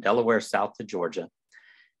plain from Delaware south to Georgia.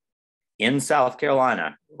 In South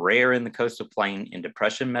Carolina, rare in the coastal plain, in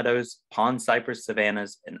depression meadows, pond cypress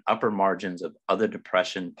savannas, and upper margins of other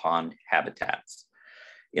depression pond habitats.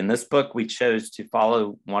 In this book, we chose to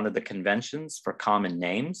follow one of the conventions for common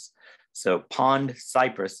names. So pond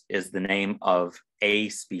cypress is the name of a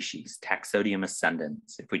species, Taxodium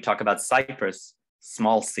ascendens. If we talk about cypress,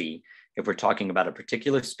 small c. If we're talking about a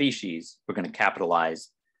particular species, we're going to capitalize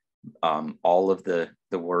all of the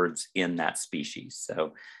words in that species.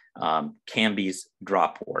 So Canby's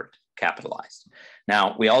dropwort, capitalized.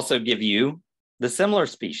 Now, we also give you the similar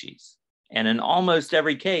species. And in almost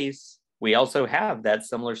every case, we also have that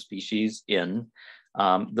similar species in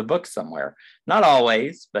the book somewhere. Not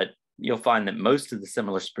always, but you'll find that most of the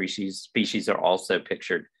similar species are also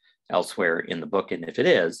pictured elsewhere in the book. And if it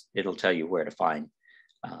is, it'll tell you where to find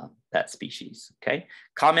that species, okay?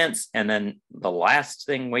 Comments, and then the last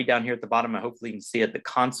thing way down here at the bottom, and hopefully you can see it, the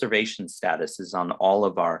conservation status is on all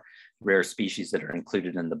of our rare species that are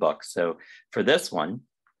included in the book. So for this one,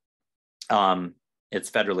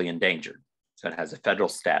 it's federally endangered. So it has a federal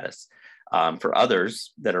status. For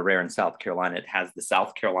others that are rare in South Carolina, it has the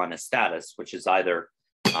South Carolina status, which is either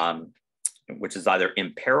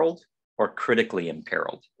imperiled or critically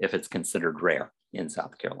imperiled if it's considered rare in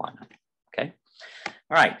South Carolina, okay?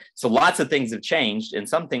 All right, so lots of things have changed, and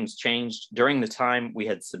some things changed during the time we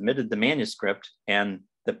had submitted the manuscript and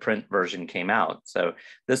the print version came out. So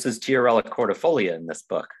this is Tiarella cordifolia in this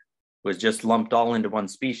book. It was just lumped all into one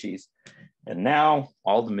species. And now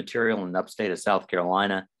all the material in the upstate of South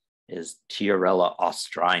Carolina is Tiarella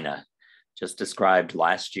austrina, just described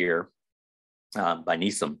last year by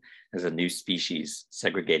Neeson as a new species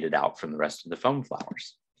segregated out from the rest of the foam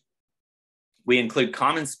flowers. We include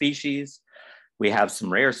common species, we have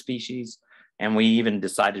some rare species, and we even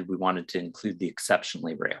decided we wanted to include the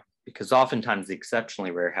exceptionally rare, because oftentimes the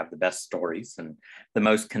exceptionally rare have the best stories and the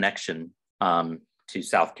most connection to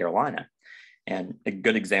South Carolina. And a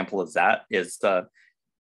good example of that is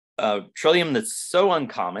a trillium that's so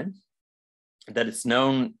uncommon that it's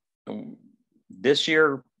known this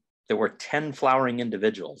year. There were 10 flowering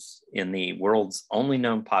individuals in the world's only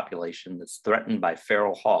known population that's threatened by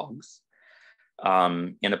feral hogs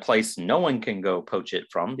in a place no one can go poach it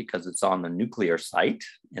from because it's on the nuclear site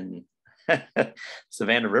in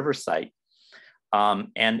Savannah River site,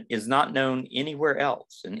 and is not known anywhere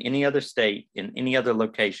else in any other state, in any other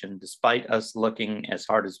location, despite us looking as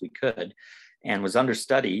hard as we could, and was under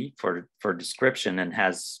study for description, and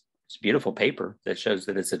has this beautiful paper that shows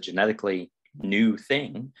that it's a genetically new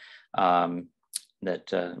thing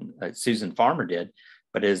that Susan Farmer did,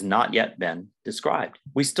 but it has not yet been described.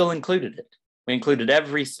 We still included it. We included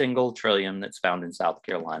every single trillium that's found in South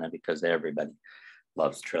Carolina because everybody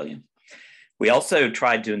loves trillium. We also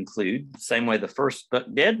tried to include, the same way the first book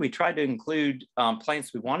did, we tried to include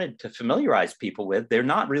plants we wanted to familiarize people with. They're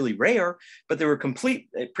not really rare, but they were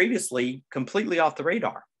previously completely off the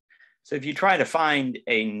radar. So if you try to find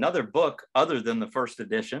another book other than the first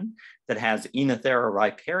edition that has Oenothera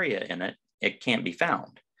riparia in it, it can't be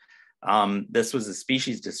found. This was a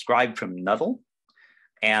species described from Nuttall,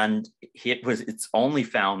 and it's only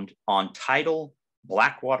found on tidal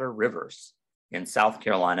Blackwater rivers in South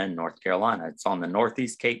Carolina and North Carolina. It's on the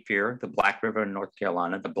Northeast Cape Fear, the Black River in North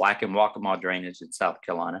Carolina, the Black and Waccamaw drainage in South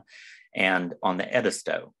Carolina, and on the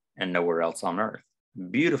Edisto, and nowhere else on Earth.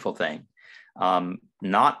 Beautiful thing.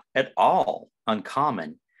 Not at all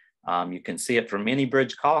uncommon. You can see it from any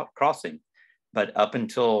bridge crossing, but up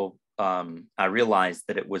until I realized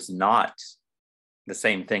that it was not the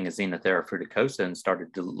same thing as Oenothera fruticosa and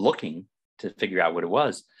started looking to figure out what it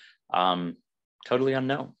was, totally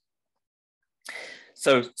unknown.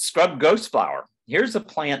 So scrub ghost flower. Here's a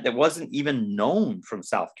plant that wasn't even known from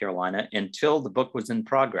South Carolina until the book was in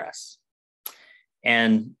progress.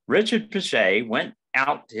 And Richard Porcher went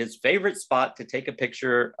out to his favorite spot to take a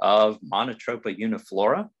picture of Monotropa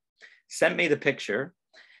uniflora, sent me the picture,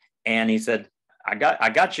 and he said, I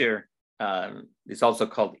got your, it's also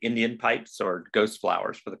called Indian pipes or ghost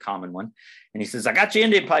flowers for the common one. And he says, I got your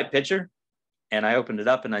Indian pipe picture. And I opened it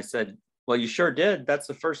up and I said, well, you sure did. That's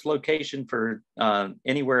the first location for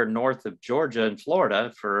anywhere north of Georgia and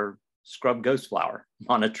Florida for scrub ghost flower,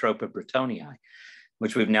 Monotropa bretonii,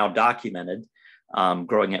 which we've now documented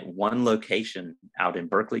growing at one location out in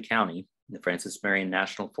Berkeley County, the Francis Marion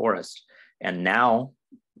National Forest. And now,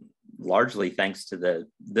 largely thanks to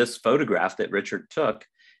this photograph that Richard took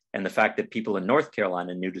and the fact that people in North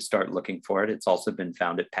Carolina knew to start looking for it, it's also been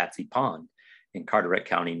found at Patsy Pond in Carteret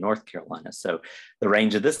County, North Carolina. So the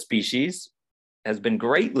range of this species has been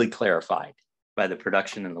greatly clarified by the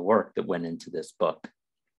production and the work that went into this book.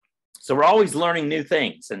 So we're always learning new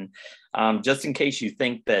things. And just in case you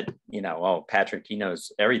think that, oh, Patrick, he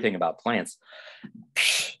knows everything about plants,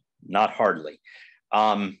 not hardly.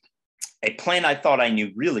 A plant I thought I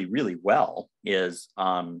knew really, really well is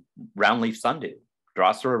roundleaf sundew,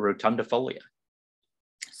 Drosera rotundifolia.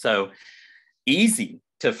 So easy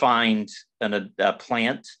to find a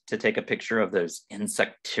plant to take a picture of those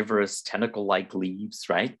insectivorous tentacle-like leaves,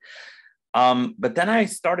 right? But then I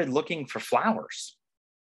started looking for flowers.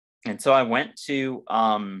 And so I went to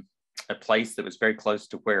a place that was very close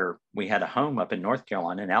to where we had a home up in North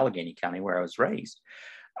Carolina in Allegheny County where I was raised.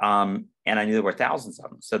 And I knew there were thousands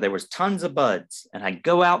of them. So there was tons of buds. And I'd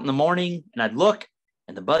go out in the morning and I'd look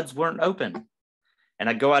and the buds weren't open. And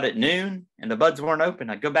I'd go out at noon and the buds weren't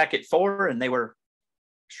open. I'd go back at 4 and they were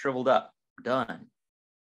shriveled up, done.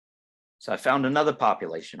 So I found another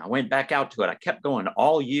population. I went back out to it. I kept going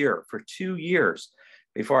all year for 2 years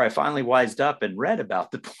before I finally wised up and read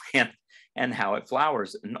about the plant and how it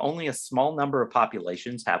flowers. And only a small number of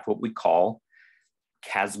populations have what we call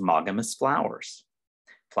chasmogamous flowers,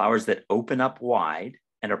 flowers that open up wide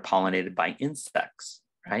and are pollinated by insects,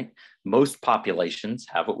 right? Most populations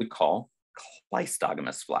have what we call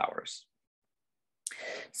cleistogamous flowers.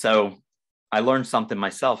 So I learned something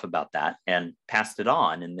myself about that and passed it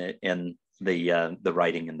on in the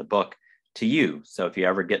writing in the book to you. So if you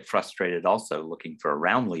ever get frustrated also looking for a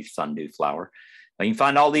roundleaf sundew flower, well, you can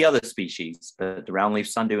find all the other species, but the roundleaf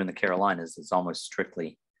sundew in the Carolinas is almost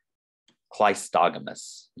strictly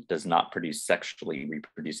cleistogamous. It does not produce sexually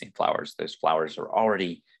reproducing flowers. Those flowers are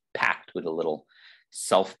already packed with a little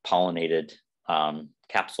self-pollinated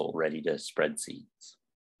capsule ready to spread seeds.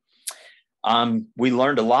 We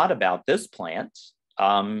learned a lot about this plant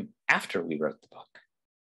after we wrote the book.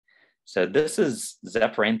 So this is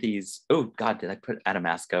Zephyranthes. Oh God, did I put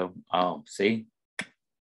Adamasco? Oh, see,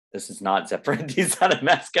 this is not Zephyranthes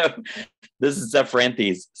adamasco. This is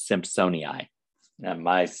Zephyranthes simpsonii.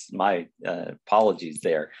 My apologies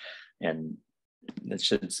there, and it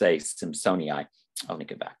should say simpsonii. Let me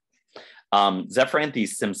go back.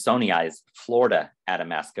 Zephyranthes simpsonii is Florida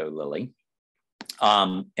Adamasco lily,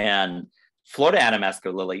 and Florida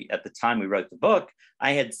Adamasco lily, at the time we wrote the book,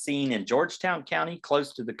 I had seen in Georgetown County,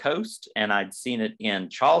 close to the coast, and I'd seen it in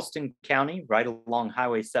Charleston County, right along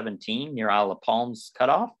Highway 17 near Isle of Palms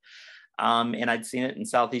cutoff. And I'd seen it in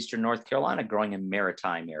southeastern North Carolina growing in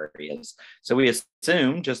maritime areas. So we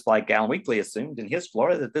assumed, just like Alan Weekly assumed in his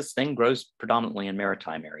Florida, that this thing grows predominantly in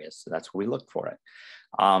maritime areas. So that's where we looked for it.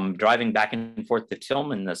 Driving back and forth to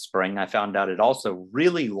Tillman this spring, I found out it also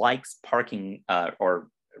really likes parking or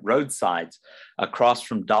roadsides across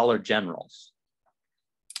from Dollar Generals.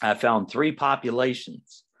 I found 3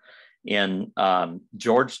 populations in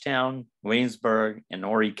Georgetown, Williamsburg, and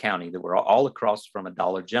Horry County that were all across from a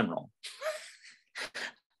Dollar General.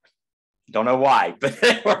 Don't know why, but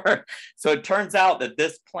they were. So it turns out that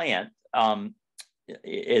this plant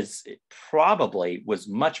probably was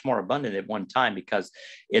much more abundant at one time because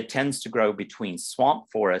it tends to grow between swamp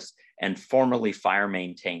forests and formerly fire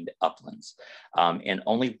maintained uplands, and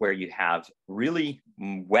only where you have really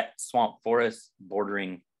wet swamp forests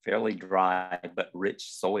bordering fairly dry but rich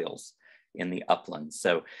soils in the uplands.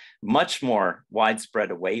 So much more widespread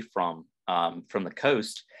away from the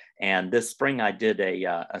coast. And this spring I did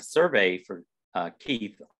a survey for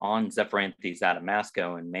Keith on Zephyranthes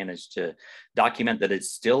adamasco and managed to document that it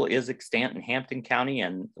still is extant in Hampton County.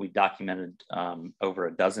 And we documented over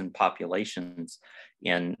a dozen populations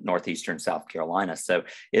in northeastern South Carolina. So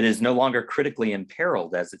it is no longer critically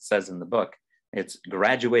imperiled, as it says in the book. It's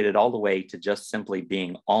graduated all the way to just simply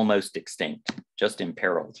being almost extinct, just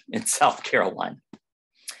imperiled in South Carolina.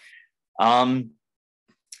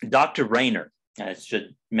 Dr. Rayner, I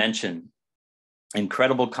should mention,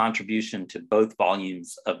 incredible contribution to both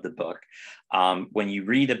volumes of the book. When you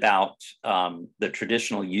read about the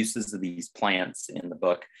traditional uses of these plants in the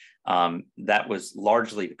book, that was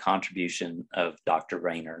largely the contribution of Dr.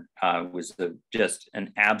 Rayner. It was just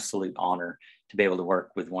an absolute honor to be able to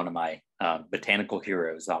work with one of my botanical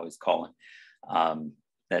heroes, I always call him,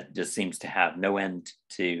 that just seems to have no end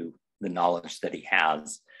to the knowledge that he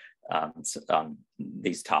has on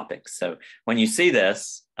these topics. So when you see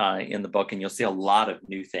this in the book, and you'll see a lot of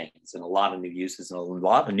new things and a lot of new uses and a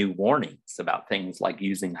lot of new warnings about things like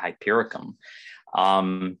using hypericum,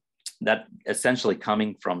 that essentially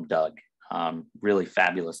coming from Doug, really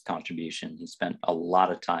fabulous contribution. He spent a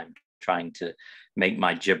lot of time trying to make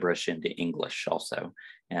my gibberish into English also,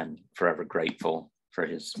 and forever grateful for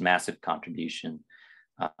his massive contribution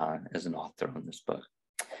as an author on this book.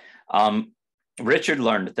 Richard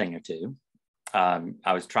learned a thing or two.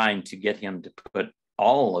 I was trying to get him to put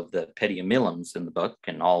all of the petiamillums in the book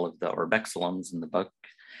and all of the urbexillums in the book.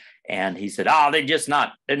 And he said, oh,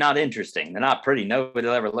 they're not interesting. They're not pretty. Nobody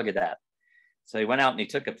will ever look at that. So he went out and he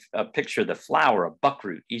took a picture of the flower of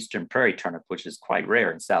buckroot, eastern prairie turnip, which is quite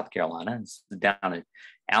rare in South Carolina. It's down in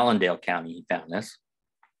Allendale County, he found this.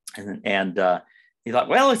 And he thought,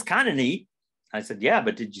 well, it's kind of neat. I said, yeah,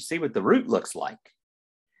 but did you see what the root looks like?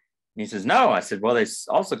 And he says, no. I said, well, it's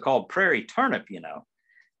also called prairie turnip, you know.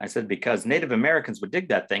 I said, because Native Americans would dig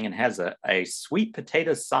that thing and has a sweet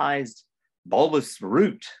potato-sized bulbous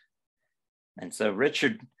root. And so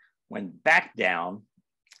Richard went back down,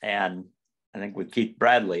 and I think with Keith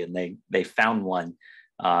Bradley, and they found one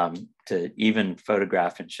to even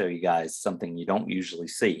photograph and show you guys something you don't usually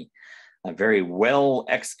see. A very well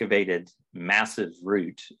excavated, massive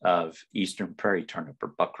root of eastern prairie turnip or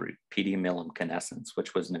buckroot, Petiamillum canescens,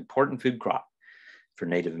 which was an important food crop for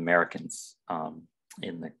Native Americans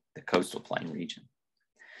in the coastal plain region.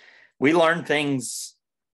 We learned things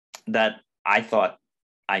that I thought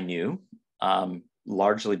I knew,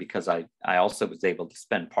 largely because I also was able to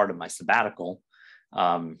spend part of my sabbatical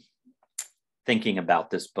thinking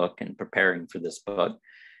about this book and preparing for this book.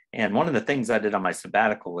 And one of the things I did on my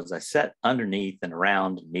sabbatical was I sat underneath and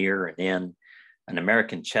around, near and in an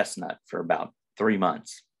American chestnut for about 3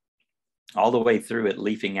 months, all the way through it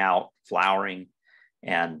leafing out, flowering,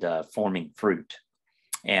 and forming fruit.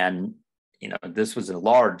 And, you know, this was a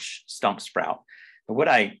large stump sprout. But what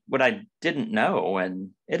I didn't know, and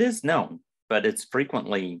it is known, but it's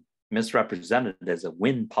frequently misrepresented as a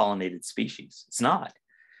wind-pollinated species. It's not.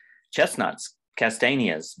 Chestnuts,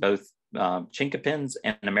 castaneias, both chinkapins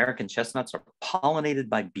and American chestnuts are pollinated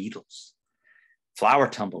by beetles, flower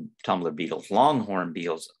tumbler beetles, longhorn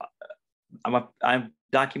beetles. I've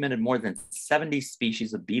documented more than 70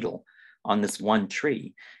 species of beetle on this one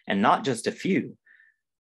tree, and not just a few,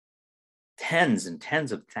 tens and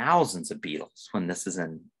tens of thousands of beetles when this is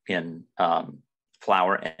in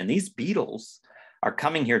flower. And these beetles are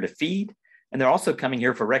coming here to feed, and they're also coming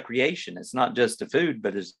here for recreation. It's not just a food,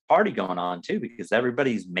 but there's a party going on too, because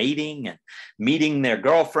everybody's mating and meeting their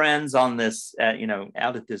girlfriends on this,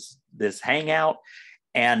 out at this hangout.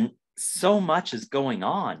 And so much is going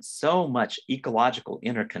on, so much ecological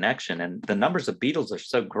interconnection. And the numbers of beetles are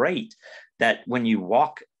so great that when you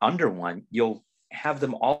walk under one, you'll have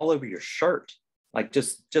them all over your shirt, like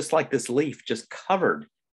just like this leaf, just covered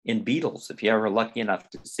in beetles, if you're ever lucky enough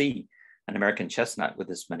to see an American chestnut with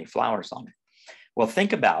this many flowers on it. Well,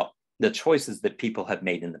 think about the choices that people have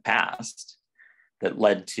made in the past that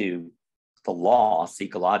led to the loss,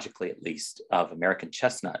 ecologically at least, of American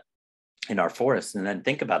chestnut in our forests. And then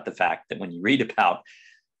think about the fact that when you read about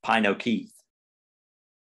pine oak heath,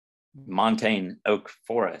 montane oak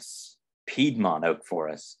forests, Piedmont oak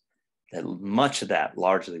forests, that much of that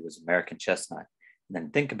largely was American chestnut. And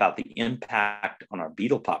then think about the impact on our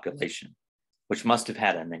beetle population, which must have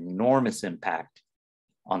had an enormous impact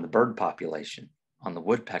on the bird population, on the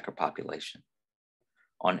woodpecker population,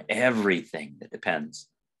 on everything that depends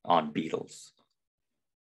on beetles.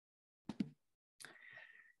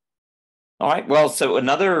 All right, well, so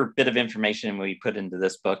another bit of information we put into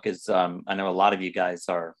this book is, I know a lot of you guys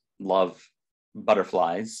love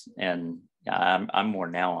butterflies, and I'm more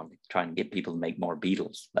now on trying to get people to make more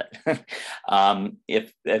beetles. But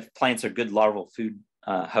if plants are good larval food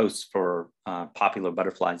hosts for popular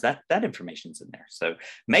butterflies, that information's in there. So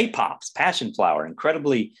maypops, passion flower,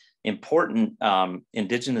 incredibly important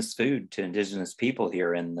indigenous food to indigenous people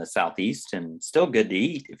here in the Southeast, and still good to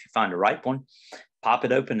eat if you find a ripe one. Pop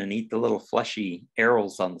it open and eat the little fleshy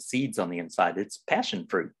arils on the seeds on the inside. It's passion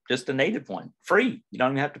fruit, just a native one, free. You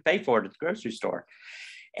don't even have to pay for it at the grocery store.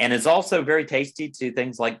 And it's also very tasty to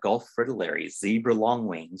things like Gulf fritillaries, zebra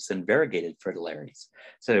longwings, and variegated fritillaries.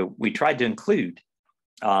 So we tried to include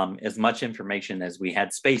as much information as we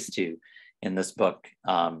had space to in this book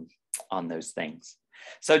on those things.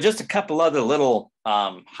 So just a couple other little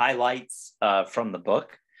highlights from the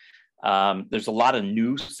book. There's a lot of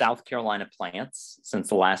new South Carolina plants since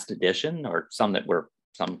the last edition, or some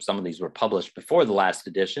of these were published before the last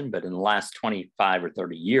edition, but in the last 25 or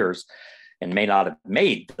 30 years, and may not have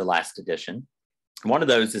made the last edition. One of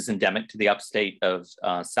those is endemic to the upstate of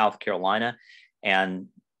South Carolina and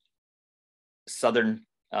southern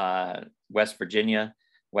West Virginia,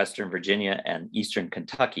 Western Virginia, and Eastern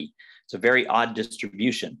Kentucky. It's a very odd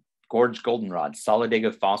distribution. Gorge goldenrod,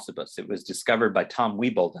 Solidago faucibus. It was discovered by Tom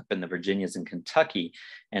Wiebold up in the Virginias and Kentucky,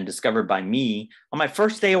 and discovered by me on my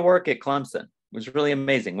first day of work at Clemson. It was really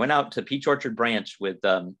amazing. Went out to Peach Orchard Branch with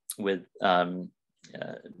one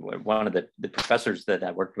of the professors that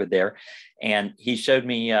I worked with there, and he showed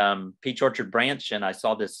me Peach Orchard Branch, and I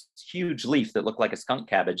saw this huge leaf that looked like a skunk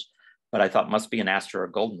cabbage, but I thought must be an aster or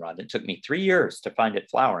goldenrod. It took me 3 years to find it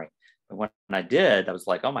flowering. But when I did, I was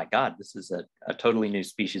like, oh my God, this is a totally new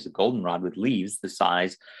species of goldenrod with leaves the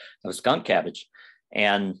size of a skunk cabbage.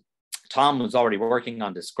 And Tom was already working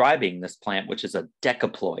on describing this plant, which is a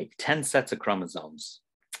decaploid, 10 sets of chromosomes.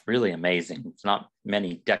 Really amazing. It's not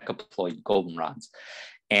many decaploid goldenrods.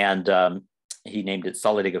 And he named it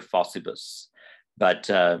Solidago faucibus. But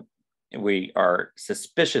we are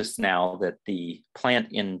suspicious now that the plant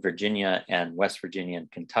in Virginia and West Virginia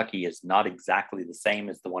and Kentucky is not exactly the same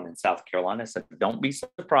as the one in South Carolina. So don't be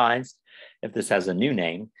surprised if this has a new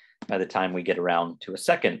name by the time we get around to a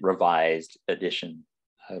second revised edition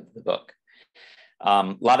of the book.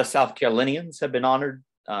 A lot of South Carolinians have been honored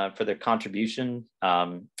for their contribution.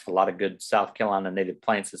 A lot of good South Carolina Native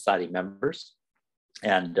Plant Society members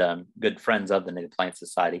and good friends of the Native Plant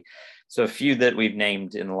Society. So a few that we've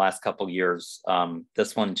named in the last couple of years.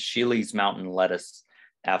 This one, Sheely's Mountain Lettuce,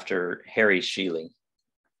 after Harry Sheely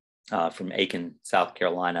from Aiken, South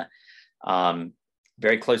Carolina.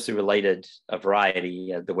 Very closely related, a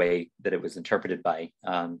variety, the way that it was interpreted by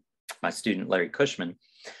my student, Larry Cushman,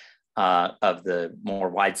 of the more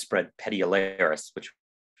widespread Petiolaris, which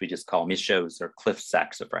we just call Michaux's or cliff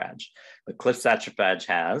saxifrage. But cliff saxifrage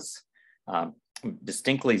has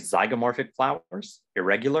distinctly zygomorphic flowers,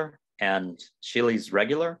 irregular, and Sheely's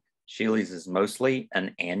regular. Sheely's is mostly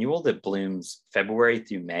an annual that blooms February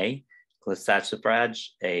through May. Cliff saxifrage,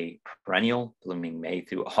 a perennial blooming May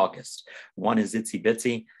through August. One is itsy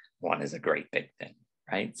bitsy, one is a great big thing,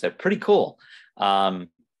 right? So pretty cool to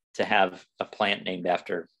have a plant named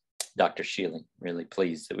after Dr. Shealy. Really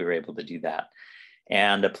pleased that we were able to do that.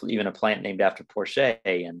 And even a plant named after Porcher.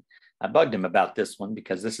 And I bugged him about this one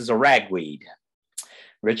because this is a ragweed.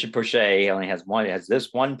 Richard Porcher only has one, it has this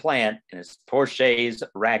one plant, and it's Porcher's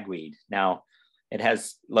ragweed. Now, it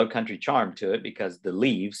has low country charm to it because the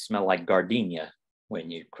leaves smell like gardenia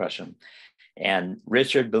when you crush them. And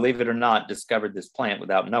Richard, believe it or not, discovered this plant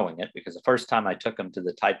without knowing it, because the first time I took him to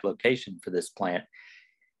the type location for this plant,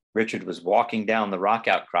 Richard was walking down the rock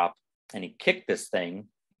outcrop and he kicked this thing.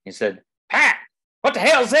 He said, "Pat, what the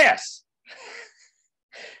hell is this?"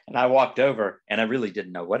 And I walked over and I really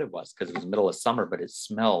didn't know what it was because it was the middle of summer, but it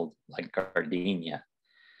smelled like gardenia.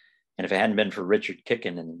 And if it hadn't been for Richard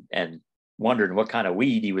kicking and wondering what kind of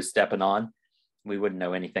weed he was stepping on, we wouldn't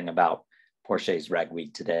know anything about Porcher's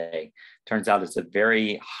ragweed today. Turns out it's a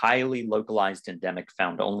very highly localized endemic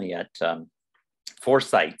found only at 4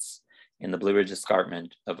 sites in the Blue Ridge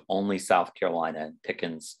Escarpment of only South Carolina,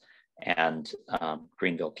 Pickens and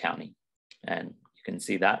Greenville County. And you can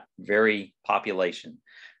see that very population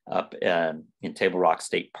up in Table Rock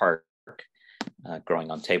State Park, growing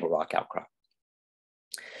on Table Rock outcrop.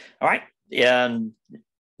 All right, and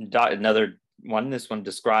another one, this one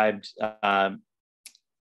described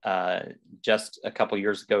just a couple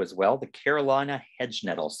years ago as well, the Carolina hedge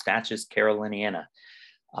nettle, Stachys caroliniana,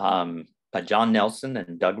 by John Nelson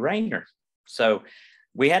and Doug Rayner. So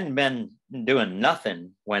we hadn't been doing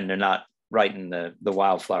nothing when they're not writing the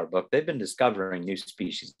wildflower book. They've been discovering new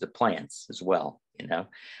species of plants as well. You know,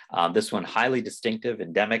 this one highly distinctive,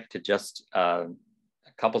 endemic to just a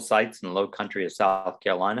couple sites in the low country of South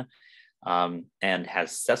Carolina, and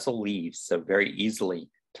has sessile leaves, so very easily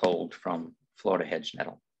told from Florida hedge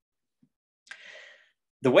nettle.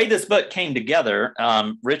 The way this book came together,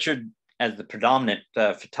 Richard, as the predominant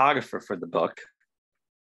photographer for the book,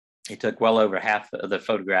 he took well over half of the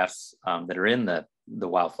photographs that are in the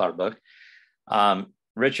wildflower book.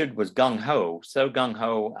 Richard was gung-ho, so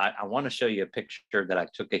gung-ho. I want to show you a picture that I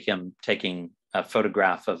took of him taking a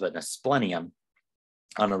photograph of an asplenium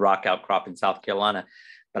on a rock outcrop in South Carolina,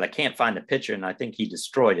 but I can't find a picture, and I think he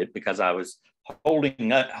destroyed it because I was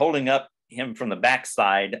holding up him from the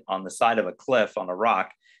backside on the side of a cliff on a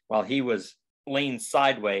rock while he was leaned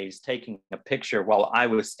sideways taking a picture while I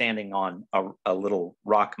was standing on a little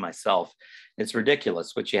rock myself. It's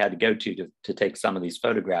ridiculous what you had to go to take some of these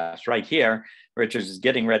photographs. Right here, Richard is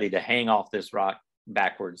getting ready to hang off this rock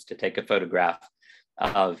backwards to take a photograph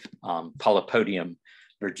of Polypodium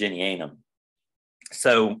virginianum.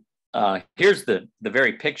 So here's the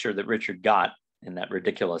very picture that Richard got in that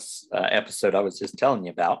ridiculous episode I was just telling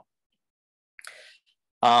you about.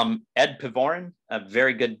 Ed Pivorin, a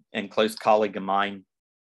very good and close colleague of mine,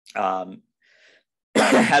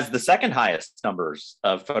 has the second highest numbers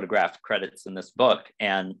of photograph credits in this book,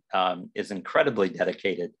 and is incredibly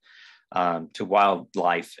dedicated to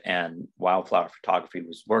wildlife and wildflower photography.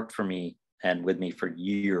 Was worked for me and with me for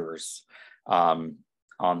years on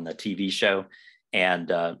the TV show.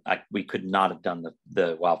 And we could not have done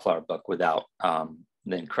the wildflower book without the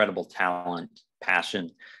incredible talent,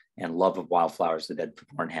 passion, and love of wildflowers that Ed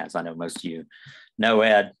Pivorin has. I know most of you know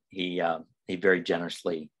Ed. He very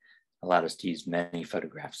generously allowed us to use many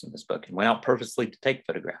photographs in this book and went out purposely to take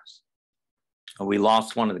photographs. We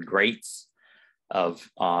lost one of the greats of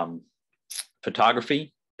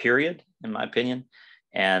photography, period, in my opinion,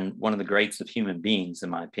 and one of the greats of human beings, in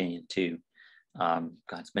my opinion, too. God,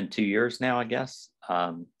 it's been 2 years now, I guess,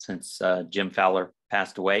 since Jim Fowler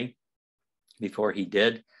passed away. Before he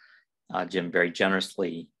did, Jim very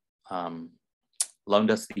generously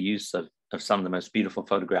loaned us the use of some of the most beautiful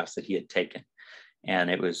photographs that he had taken. And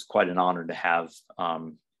it was quite an honor to have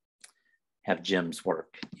Jim's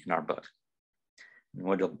work in our book. And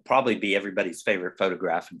what will probably be everybody's favorite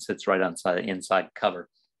photograph and sits right on the inside cover.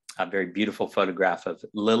 A very beautiful photograph of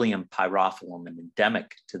Lilium pyrophyllum, an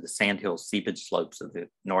endemic to the sandhill seepage slopes of the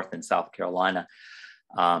North and South Carolina,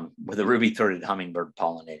 with a ruby-throated hummingbird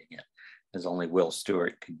pollinating it, as only Will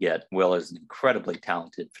Stewart could get. Will is an incredibly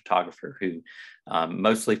talented photographer who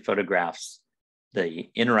mostly photographs the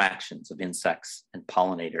interactions of insects and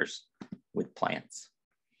pollinators with plants.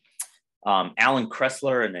 Alan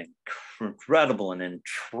Kressler, an incredible and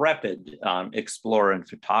intrepid explorer and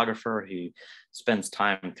photographer who spends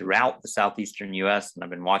time throughout the southeastern U.S. And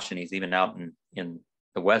I've been watching, he's even out in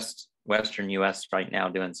the western U.S. right now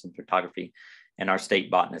doing some photography. And our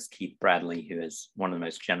state botanist, Keith Bradley, who is one of the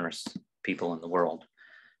most generous people in the world,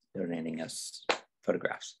 donating us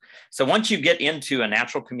photographs. So once you get into a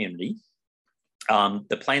natural community,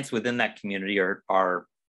 the plants within that community are,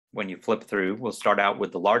 when you flip through, we'll start out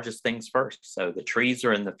with the largest things first. So the trees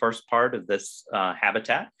are in the first part of this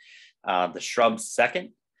habitat, the shrubs second,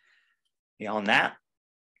 Beyond that,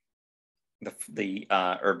 the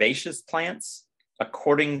herbaceous plants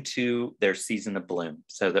according to their season of bloom.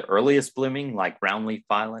 So the earliest blooming, like roundleaf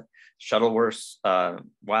violet, Shuttleworth's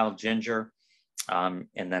wild ginger, and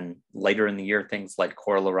then later in the year, things like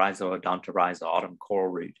coral rhizo, odontorhiza, autumn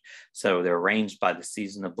coral root. So they're arranged by the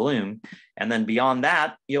season of bloom. And then beyond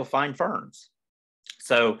that, you'll find ferns.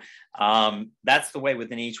 So that's the way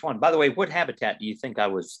within each one. By the way, what habitat do you think I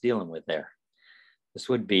was dealing with there? This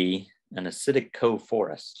would be an acidic cove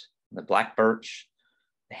forest, the black birch,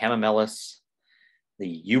 the hamamelis,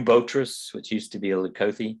 the eubotris, which used to be a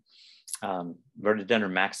leucothe,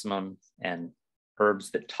 Rhododendron maximum, and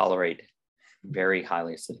herbs that tolerate very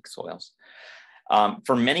highly acidic soils.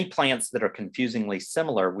 For many plants that are confusingly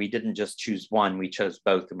similar, we didn't just choose one, we chose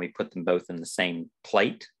both and we put them both in the same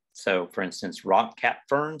plate. So for instance, rock cap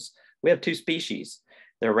ferns, we have 2 species.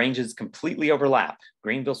 Their ranges completely overlap,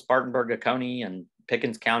 Greenville, Spartanburg, Oconee, and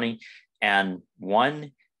Pickens County. And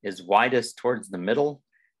one is widest towards the middle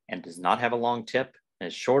and does not have a long tip and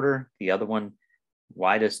is shorter. The other one,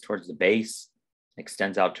 widest towards the base,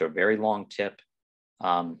 extends out to a very long tip.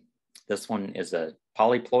 This one is a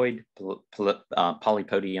polyploid,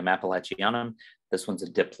 Polypodium appalachianum. This one's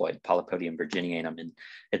a diploid, Polypodium virginianum, and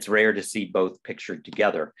it's rare to see both pictured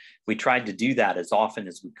together. We tried to do that as often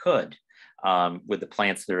as we could with the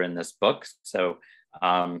plants that are in this book. So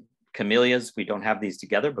camellias, we don't have these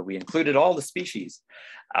together, but we included all the species.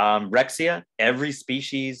 Rexia, every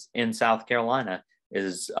species in South Carolina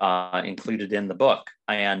is included in the book.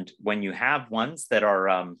 And when you have ones that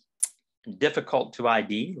are difficult to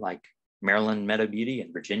ID, like Maryland Meadow Beauty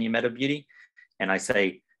and Virginia Meadow Beauty, and I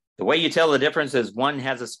say, the way you tell the difference is one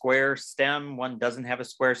has a square stem, one doesn't have a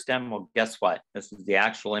square stem. Well, guess what? This is the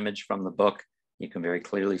actual image from the book. You can very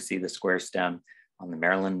clearly see the square stem. On the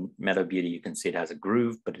Maryland Meadow Beauty, you can see it has a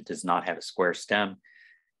groove, but it does not have a square stem.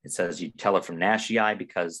 It says you tell it from Nashii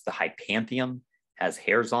because the hypanthium has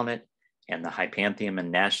hairs on it, and the hypanthium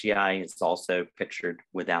and Nashii is also pictured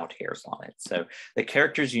without hairs on it. So the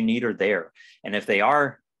characters you need are there. And if they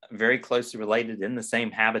are very closely related in the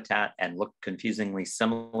same habitat and look confusingly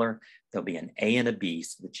similar, there'll be an A and a B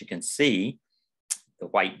so that you can see the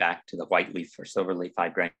white back to the white leaf or silver leaf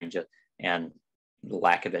hydrangea and the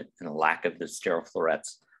lack of it and the lack of the sterile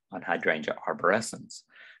florets on hydrangea arborescens.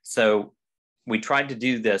 So we tried to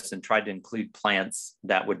do this and tried to include plants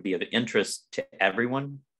that would be of interest to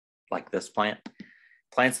everyone, like this plant,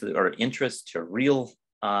 plants that are of interest to real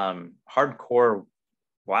hardcore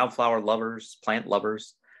wildflower lovers, plant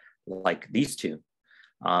lovers, like these two.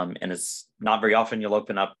 And it's not very often you'll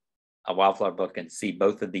open up a wildflower book and see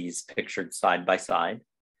both of these pictured side by side,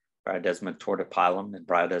 Bryodesma tortopilum and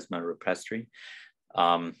Bryodesma rupestre.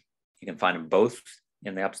 You can find them both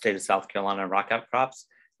in the upstate of South Carolina rock outcrops.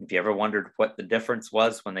 If you ever wondered what the difference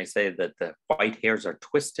was when they say that the white hairs are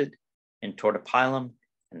twisted in tortopilum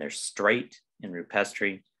and they're straight in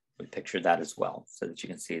rupestre, we pictured that as well so that you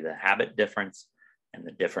can see the habit difference and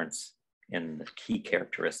the difference in the key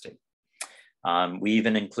characteristic. We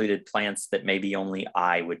even included plants that maybe only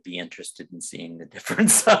I would be interested in seeing the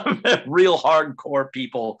difference. Real hardcore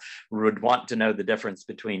people would want to know the difference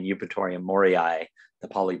between Eupatorium morii, the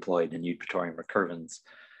polyploid, and Eupatorium recurvens,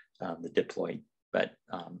 the diploid. But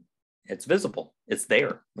it's visible, it's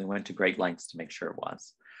there. We went to great lengths to make sure it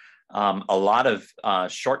was. A lot of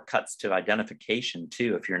shortcuts to identification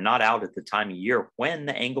too. If you're not out at the time of year when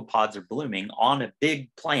the angle pods are blooming on a big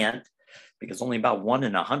plant, because only about 1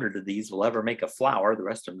 in 100 of these will ever make a flower. The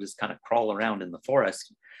rest of them just kind of crawl around in the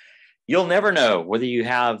forest. You'll never know whether you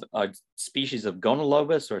have a species of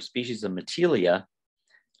Gonalobus or a species of Matelia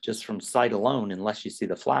just from sight alone, unless you see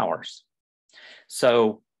the flowers.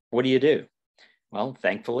 So what do? Well,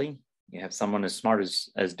 thankfully, you have someone as smart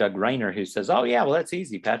as Doug Rayner who says, oh yeah, well, that's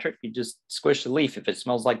easy, Patrick. You just squish the leaf. If it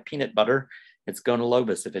smells like peanut butter, it's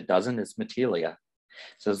Gonalobus. If it doesn't, it's Matelia.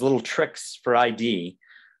 So those little tricks for ID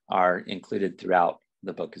are included throughout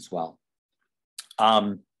the book as well.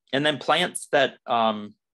 And then plants that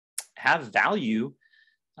have value,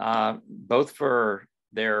 both for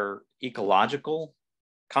their ecological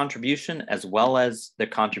contribution as well as the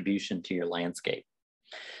contribution to your landscape.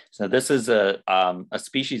 So this is a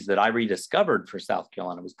species that I rediscovered for South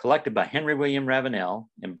Carolina. It was collected by Henry William Ravenel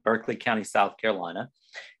in Berkeley County, South Carolina,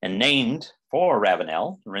 and named for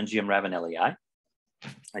Ravenel, Thuringium ravenellii,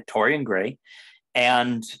 Itorean gray,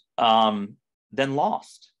 and then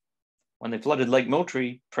lost. When they flooded Lake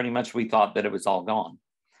Moultrie, pretty much we thought that it was all gone.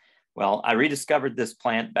 Well, I rediscovered this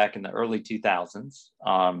plant back in the early 2000s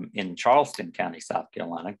in Charleston County, South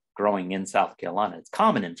Carolina, growing in South Carolina. It's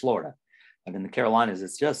common in Florida, but in the Carolinas,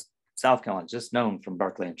 it's just South Carolina, just known from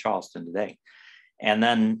Berkeley and Charleston today. And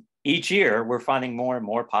then each year, we're finding more and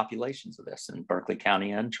more populations of this in Berkeley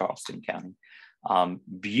County and Charleston County.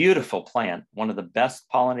 Beautiful plant, one of the best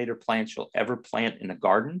pollinator plants you'll ever plant in a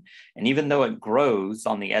garden. And even though it grows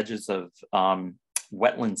on the edges of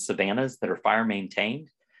wetland savannas that are fire maintained,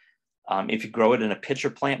 if you grow it in a pitcher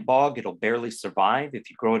plant bog, it'll barely survive. If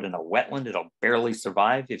you grow it in a wetland, it'll barely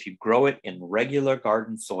survive. If you grow it in regular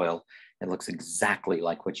garden soil, it looks exactly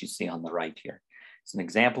like what you see on the right here. It's an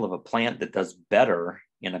example of a plant that does better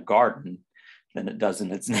in a garden than it does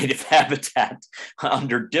in its native habitat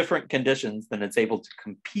under different conditions than it's able to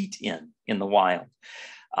compete in the wild.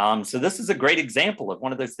 So this is a great example of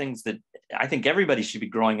one of those things that I think everybody should be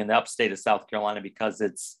growing in the upstate of South Carolina because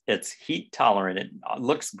it's heat tolerant. It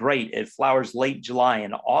looks great. It flowers late July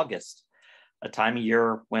and August, a time of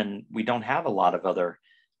year when we don't have a lot of other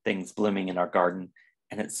things blooming in our garden.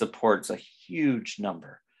 And it supports a huge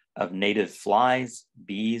number of native flies,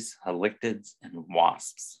 bees, halictids, and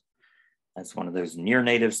wasps. That's one of those near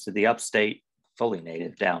natives to the upstate, fully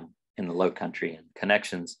native down in the low country, and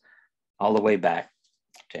connections all the way back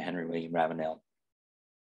to Henry William Ravenel.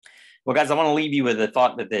 Well, guys, I want to leave you with the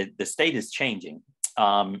thought that the state is changing,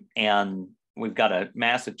 and we've got a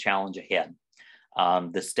massive challenge ahead.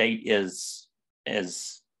 The state is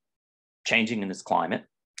changing in its climate,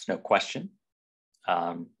 no question.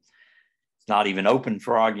 It's not even open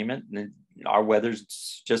for argument. Our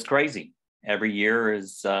weather's just crazy. Every year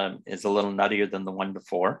is a little nuttier than the one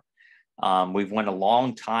before. We've went a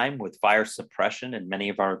long time with fire suppression in many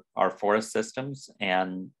of our forest systems,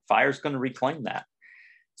 and fire's going to reclaim that.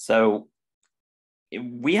 So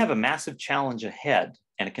we have a massive challenge ahead,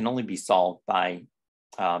 and it can only be solved by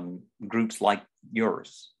groups like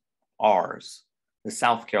yours, ours, the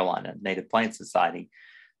South Carolina Native Plant Society,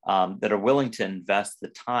 that are willing to invest the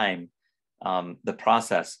time, the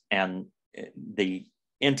process, and the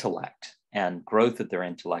intellect and growth of their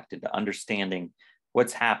intellect into understanding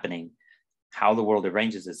what's happening, how the world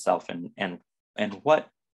arranges itself, and what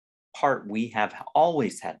part we have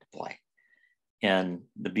always had to play in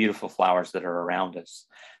the beautiful flowers that are around us.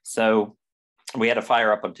 So we had a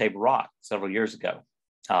fire up on Table Rock several years ago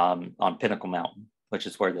on Pinnacle Mountain, which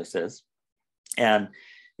is where this is. And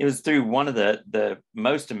it was through one of the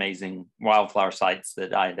most amazing wildflower sites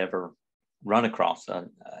that I had ever run across, what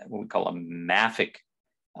we call a mafic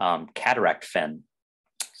cataract fen.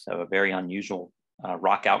 So a very unusual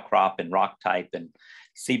rock outcrop and rock type and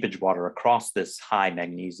seepage water across this high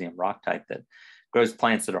magnesium rock type that grows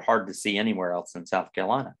plants that are hard to see anywhere else in South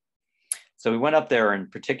Carolina. So we went up there in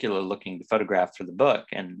particular looking to photograph for the book,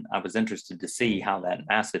 and I was interested to see how that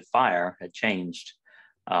massive fire had changed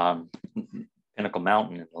Pinnacle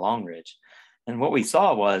Mountain and the Long Ridge. And what we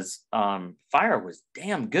saw was fire was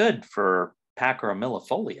damn good for Pachyra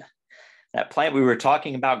millifolia. That plant we were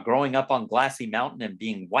talking about growing up on Glassy Mountain and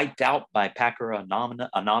being wiped out by Pachyra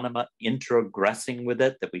anonyma introgressing with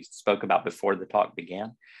it that we spoke about before the talk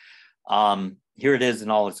began. Here it is in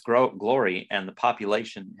all its glory, and the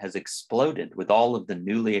population has exploded with all of the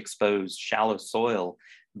newly exposed shallow soil,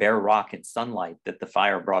 bare rock, and sunlight that the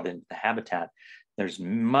fire brought into the habitat. There's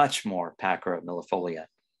much more Pachyra millifolia,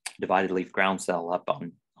 divided leaf groundsel, up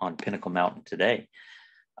on Pinnacle Mountain today.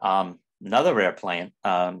 Another rare plant,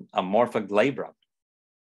 Amorpha glabra,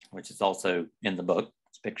 which is also in the book.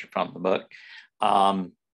 It's a picture from the book,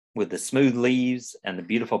 with the smooth leaves and the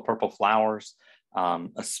beautiful purple flowers.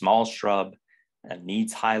 A small shrub,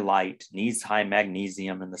 needs high light, needs high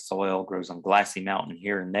magnesium in the soil, grows on Glassy Mountain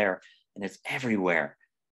here and there, and it's everywhere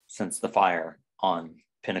since the fire on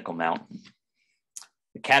Pinnacle Mountain.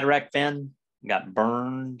 The cataract fen got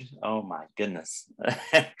burned. Oh my goodness.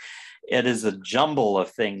 It is a jumble of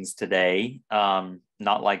things today,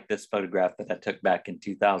 not like this photograph that I took back in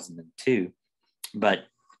 2002, but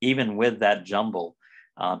even with that jumble,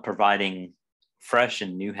 providing fresh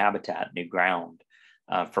and new habitat, new ground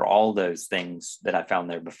for all those things that I found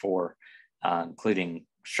there before, including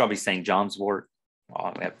shrubby St. John's wort.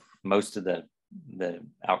 We have most of the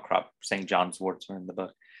outcrop St. John's worts are in the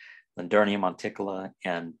book. Lindurnium monticola,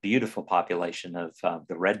 and beautiful population of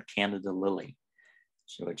the red Canada lily,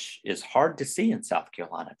 which is hard to see in South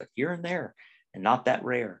Carolina, but here and there, and not that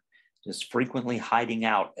rare, just frequently hiding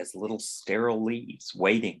out as little sterile leaves,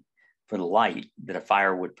 waiting for the light that a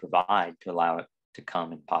fire would provide to allow it to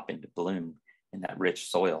come and pop into bloom in that rich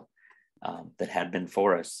soil that had been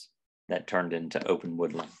forests that turned into open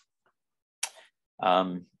woodland.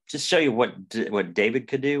 Just show you what David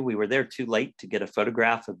could do. We were there too late to get a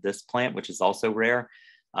photograph of this plant, which is also rare.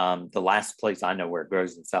 The last place I know where it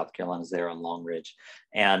grows in South Carolina is there on Long Ridge.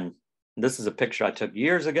 And this is a picture I took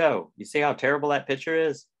years ago. You see how terrible that picture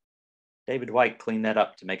is? David White cleaned that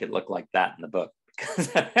up to make it look like that in the book,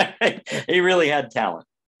 He really had talent.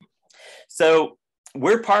 So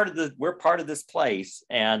we're part of this place,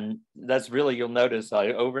 and that's really, you'll notice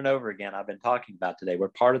over and over again I've been talking about today, we're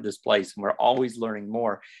part of this place, and we're always learning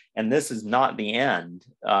more. And this is not the end,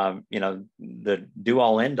 the do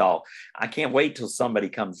all end all. I can't wait till somebody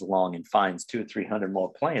comes along and finds 200 or 300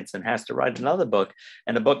 more plants and has to write another book,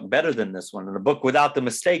 and a book better than this one, and a book without the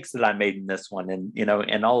mistakes that I made in this one, and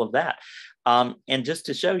and all of that. And just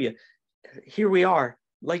to show you, here we are,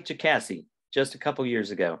 Lake Jocassee, just a couple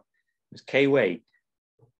years ago. It was Kay Wade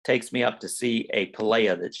takes me up to see a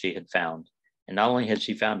Pelea that she had found. And not only had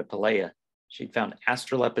she found a Pelea, she'd found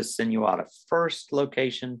Astrolopus sinuata, first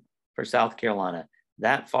location for South Carolina,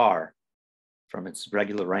 that far from its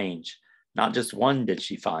regular range. Not just one did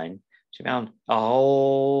she find, she found a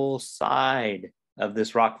whole side of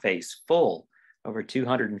this rock face full, over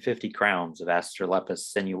 250 crowns of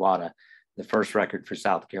Astrolopus sinuata, the first record for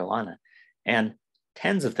South Carolina, and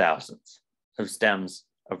tens of thousands of stems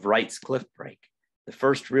of Wright's cliff break, the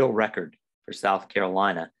first real record for South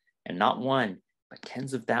Carolina, and not one, but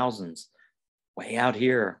tens of thousands way out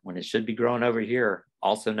here when it should be growing over here,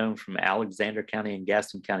 also known from Alexander County and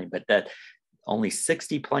Gaston County, but that only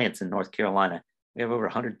 60 plants in North Carolina. We have over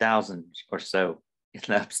 100,000 or so in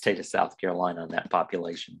the upstate of South Carolina on that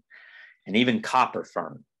population. And even copper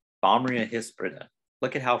fern, Bommeria hisprida.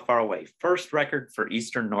 Look at how far away. First record for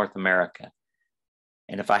Eastern North America.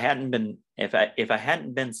 And if I hadn't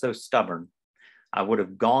been so stubborn, I would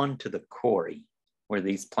have gone to the quarry where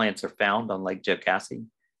these plants are found on Lake Jocassee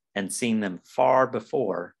and seen them far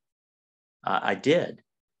before I did.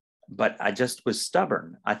 But I just was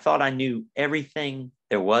stubborn. I thought I knew everything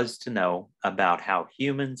there was to know about how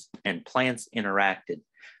humans and plants interacted.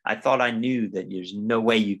 I thought I knew that there's no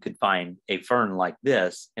way you could find a fern like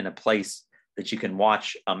this in a place that you can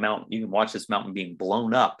watch a mountain. You can watch this mountain being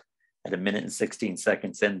blown up at 1 minute and 16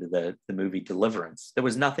 seconds into the movie Deliverance. There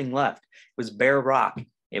was nothing left. It was bare rock.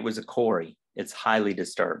 It was a quarry. It's highly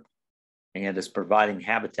disturbed. And it's providing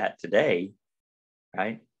habitat today,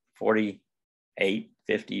 right? 48,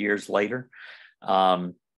 50 years later,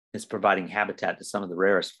 it's providing habitat to some of the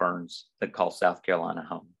rarest ferns that call South Carolina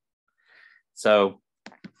home. So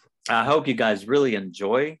I hope you guys really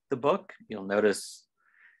enjoy the book. You'll notice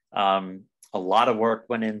a lot of work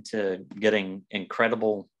went into getting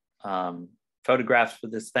incredible photographs for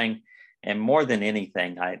this thing. And more than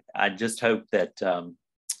anything, I just hope that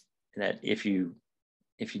that if you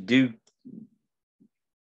do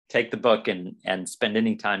take the book and spend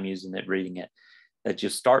any time using it, reading it, that you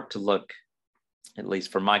start to look, at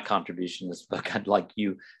least for my contribution to this book, I'd like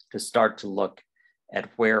you to start to look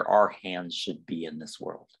at where our hands should be in this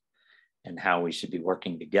world and how we should be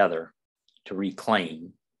working together to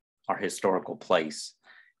reclaim our historical place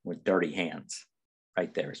with dirty hands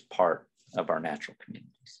right there as part of our natural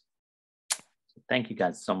communities. So thank you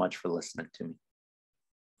guys so much for listening to me.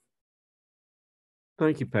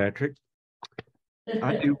 Thank you, Patrick.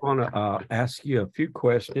 I do want to ask you a few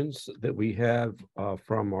questions that we have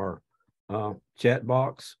from our chat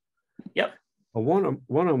box. Yep. One of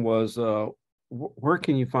them was, where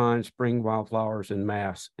can you find spring wildflowers en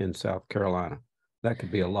masse in South Carolina? That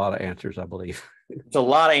could be a lot of answers, I believe. It's a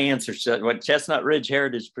lot of answers. What Chestnut Ridge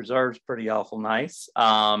Heritage Preserve's pretty awful nice.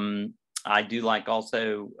 I do like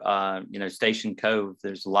also, Station Cove.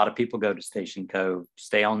 There's a lot of people go to Station Cove.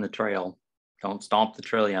 Stay on the trail. Don't stomp the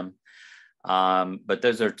trillium. But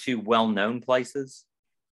those are two well-known places.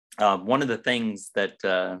 One of the things that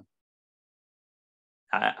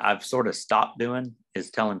I've sort of stopped doing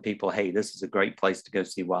is telling people, hey, this is a great place to go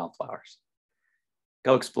see wildflowers.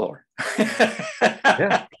 Go explore.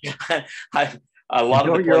 Yeah. A lot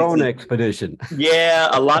of your own expedition. Yeah,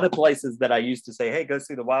 a lot of places that I used to say, hey, go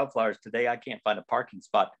see the wildflowers. Today, I can't find a parking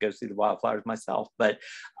spot to go see the wildflowers myself. But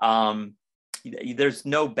there's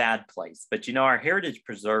no bad place. But, our Heritage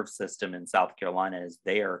Preserve system in South Carolina is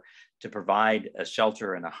there to provide a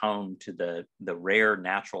shelter and a home to the rare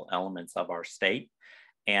natural elements of our state.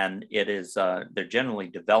 And it is they're generally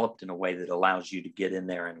developed in a way that allows you to get in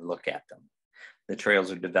there and look at them. The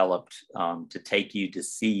trails are developed to take you to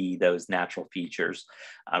see those natural features.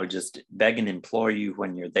 I would just beg and implore you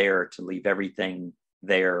when you're there to leave everything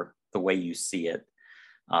there the way you see it,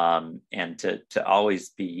 and to always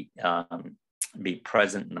be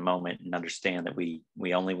present in the moment and understand that we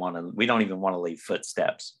don't even want to leave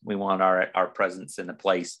footsteps. We want our presence in a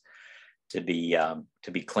place to be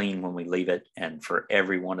clean when we leave it, and for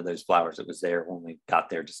every one of those flowers that was there when we got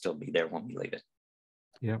there to still be there when we leave it.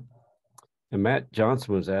 Yeah. And Matt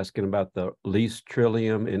Johnson was asking about the least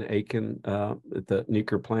trillium in Aiken, the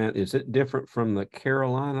Neeker plant. Is it different from the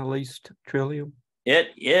Carolina least trillium? It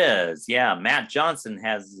is, yeah. Matt Johnson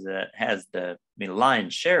has the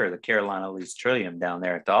lion's share of the Carolina least trillium down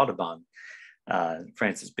there at the Audubon,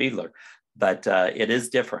 Francis Beadler, but it is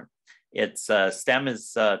different. Its stem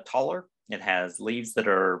is taller. It has leaves that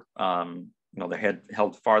are, they're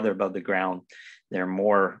held farther above the ground. They're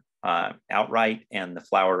more outright, and the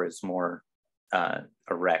flower is more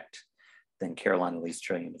erect than Carolina least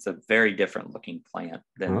trillium. It's a very different looking plant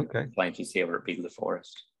than plants you see over at Beadler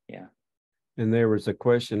Forest. Yeah. And there was a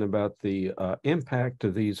question about the impact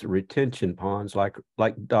of these retention ponds, like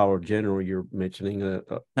Dollar General you're mentioning,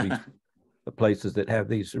 the places that have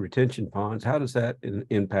these retention ponds. How does that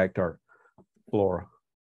impact our flora?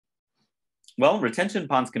 Well, retention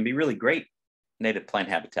ponds can be really great native plant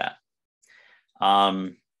habitat.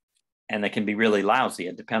 And they can be really lousy.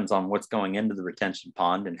 It depends on what's going into the retention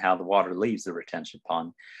pond and how the water leaves the retention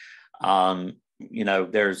pond.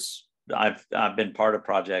 I've been part of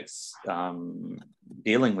projects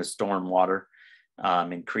dealing with stormwater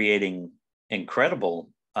and creating incredible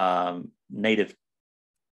native,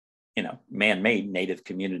 man-made native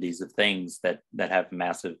communities of things that have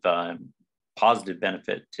massive positive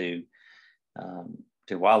benefit to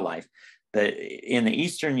wildlife. In the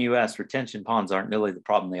eastern U.S., retention ponds aren't really the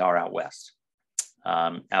problem they are out west.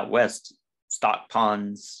 Out west, stock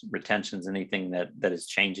ponds, retentions, anything that is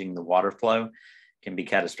changing the water flow can be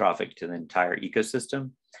catastrophic to the entire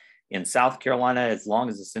ecosystem. In South Carolina, as long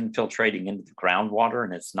as it's infiltrating into the groundwater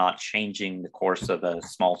and it's not changing the course of a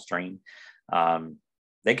small stream,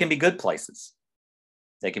 they can be good places.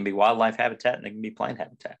 They can be wildlife habitat and they can be plant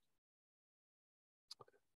habitat.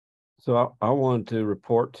 So I wanted to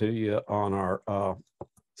report to you on our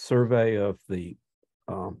survey of the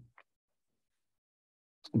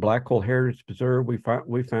Blackwell Heritage Preserve.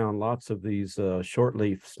 We found lots of these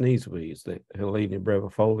shortleaf sneezeweeds, the Helena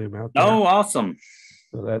brevifolium out there. Oh, awesome!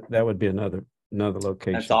 So that would be another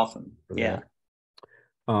location. That's awesome. Yeah.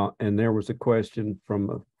 And there was a question from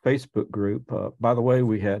a Facebook group. By the way,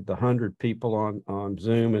 we had 100 people on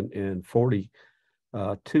Zoom and 42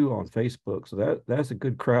 on Facebook. So that's a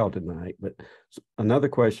good crowd tonight. But another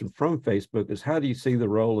question from Facebook is, how do you see the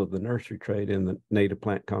role of the nursery trade in the native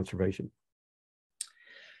plant conservation?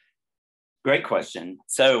 Great question.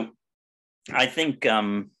 So I think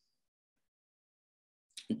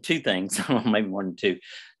two things, maybe more than two.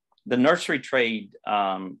 The nursery trade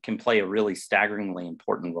can play a really staggeringly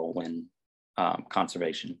important role in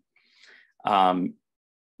conservation. The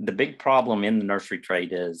big problem in the nursery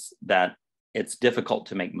trade is that it's difficult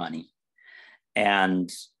to make money.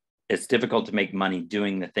 And it's difficult to make money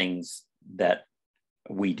doing the things that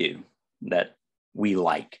we do, that we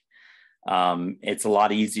like. It's a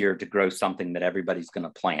lot easier to grow something that everybody's going to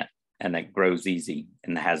plant and that grows easy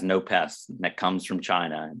and that has no pests and that comes from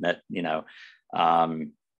China and that,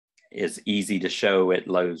 is easy to show at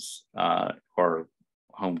Lowe's or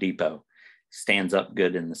Home Depot, stands up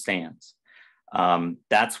good in the stands.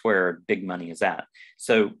 That's where big money is at.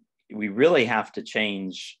 So we really have to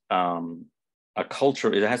change a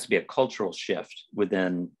culture. It has to be a cultural shift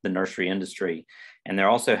within the nursery industry. And there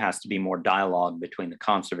also has to be more dialogue between the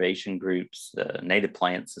conservation groups, the native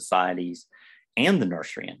plant societies, and the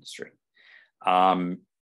nursery industry.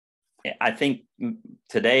 I think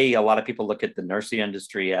today, a lot of people look at the nursery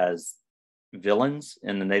industry as villains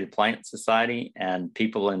in the native plant society, and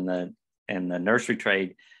people in the nursery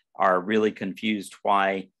trade are really confused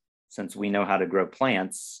why, since we know how to grow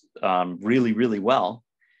plants really, really well,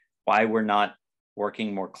 why we're not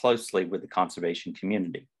working more closely with the conservation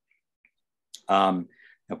community.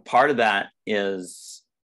 Part of that is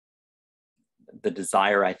the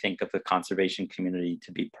desire, I think, of the conservation community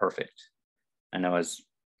to be perfect. I know as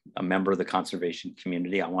a member of the conservation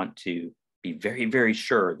community, I want to be very, very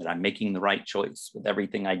sure that I'm making the right choice with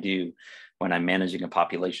everything I do when I'm managing a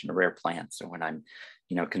population of rare plants, or when I'm,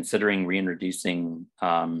 considering reintroducing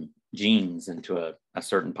genes into a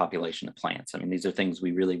certain population of plants. I mean, these are things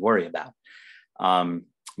we really worry about.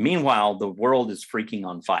 Meanwhile, the world is freaking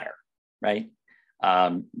on fire, right?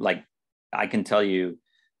 Like I can tell you,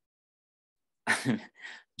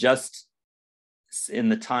 just from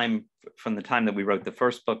the time that we wrote the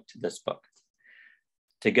first book to this book,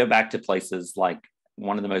 to go back to places like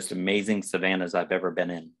one of the most amazing savannas I've ever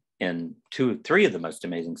been in 3 of the most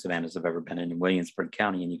amazing savannas I've ever been in Williamsburg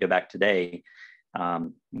County. And you go back today,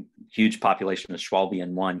 huge population of Schwalbe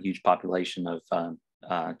in one, huge population of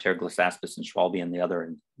Pteroglus aspis in Schwalbe in the other,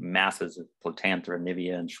 and masses of Plotantha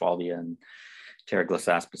nivea and Schwalbe and Pteroglus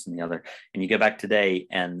aspis in the other. And you go back today,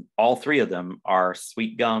 and all 3 of them are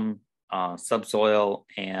sweet gum, subsoil,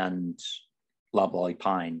 and loblolly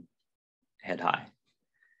pine head high.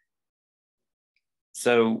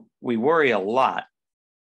 So we worry a lot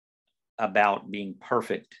about being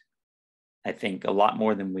perfect, I think, a lot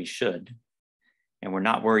more than we should. And we're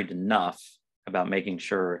not worried enough about making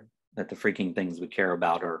sure that the freaking things we care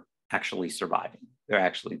about are actually surviving. They're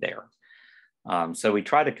actually there. So we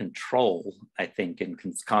try to control, I think, in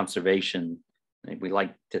conservation. We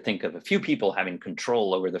like to think of a few people having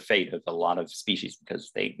control over the fate of a lot of species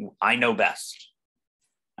because I know best.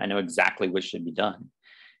 I know exactly what should be done.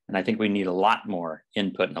 And I think we need a lot more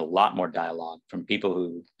input and a lot more dialogue from people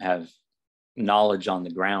who have knowledge on the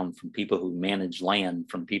ground, from people who manage land,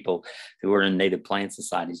 from people who are in native plant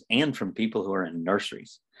societies, and from people who are in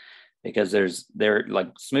nurseries. Because they're like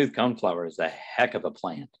smooth coneflower is a heck of a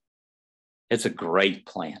plant. It's a great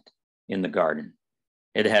plant in the garden.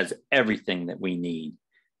 It has everything that we need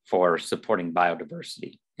for supporting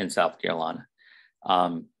biodiversity in South Carolina.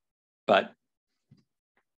 But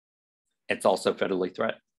it's also federally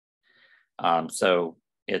threatened. So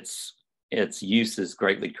its use is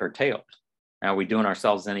greatly curtailed. Are we doing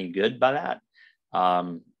ourselves any good by that?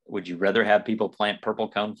 Would you rather have people plant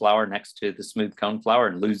purple coneflower next to the smooth coneflower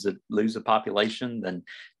and lose a population than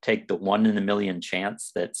take the 1 in a million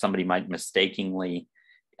chance that somebody might mistakenly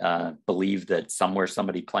believe that somewhere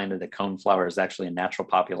somebody planted a coneflower is actually a natural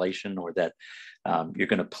population, or that you're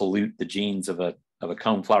going to pollute the genes of a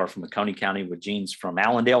coneflower from Coney County with genes from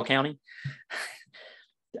Allendale County?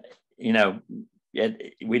 We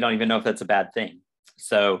don't even know if that's a bad thing.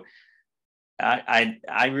 So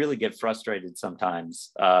I really get frustrated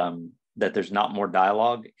sometimes that there's not more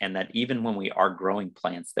dialogue, and that even when we are growing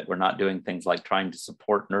plants, that we're not doing things like trying to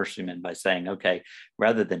support nurserymen by saying, okay,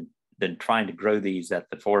 rather than trying to grow these at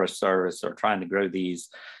the Forest Service or trying to grow these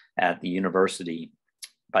at the university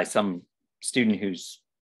by some student who's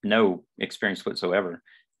no experience whatsoever,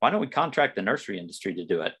 why don't we contract the nursery industry to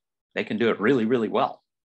do it? They can do it really, really well.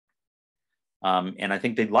 And I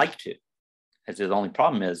think they'd like to. As the only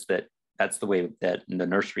problem is that that's the way that the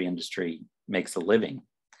nursery industry makes a living.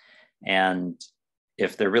 And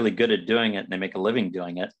if they're really good at doing it and they make a living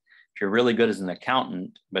doing it, if you're really good as an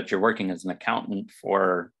accountant, but you're working as an accountant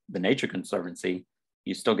for the Nature Conservancy,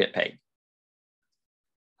 you still get paid.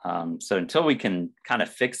 So until we can kind of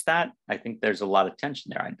fix that, I think there's a lot of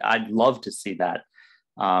tension there. I'd love to see that,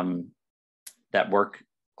 that work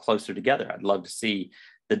closer together. I'd love to see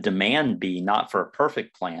the demand be not for a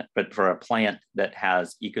perfect plant, but for a plant that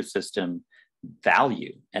has ecosystem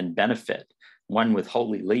value and benefit, one with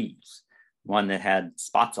holy leaves, one that had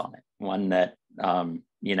spots on it, one that,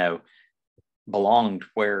 belonged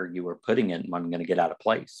where you were putting it and wasn't going to get out of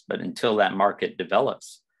place. But until that market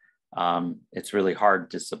develops, it's really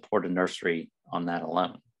hard to support a nursery on that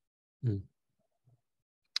alone.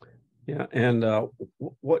 Yeah, and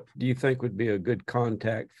what do you think would be a good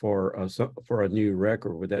contact for a new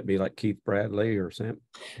record? Would that be like Keith Bradley or Sam?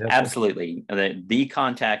 Absolutely, the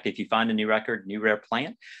contact if you find a new record, new rare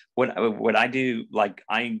plant. What I do, like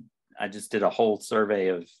I just did a whole survey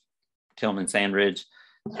of Tillman Sandridge.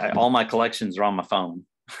 All my collections are on my phone.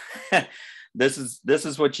 This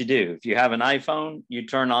is what you do. If you have an iPhone, you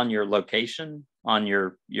turn on your location on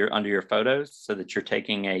your under your photos so that you're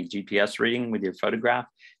taking a GPS reading with your photograph.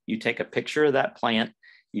 You take a picture of that plant.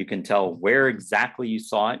 You can tell where exactly you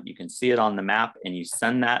saw it. You can see it on the map, and you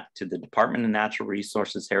send that to the Department of Natural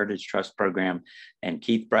Resources Heritage Trust Program, and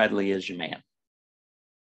Keith Bradley is your man.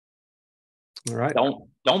 All right.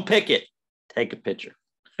 Don't pick it. Take a picture.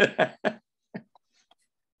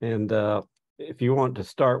 And if you want to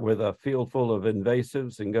start with a field full of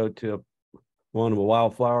invasives and go to one of the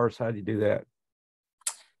wildflowers, how do you do that?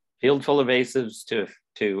 Field full of invasives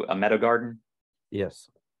to a meadow garden? Yes.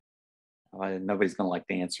 Nobody's going to like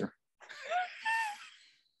the answer.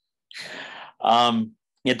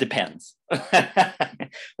 It depends.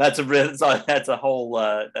 That's a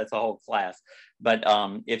whole class. But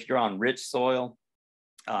if you're on rich soil,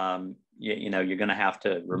 you're going to have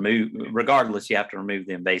to remove, regardless, you have to remove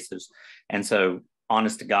the invasives. And so,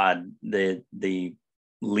 honest to God, the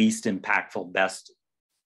least impactful, best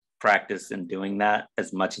practice in doing that,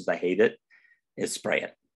 as much as I hate it, is spray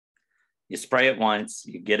it. You spray it once,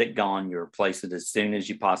 you get it gone, you replace it as soon as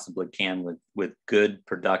you possibly can with good,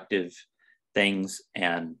 productive things,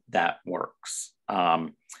 and that works.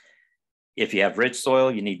 If you have rich soil,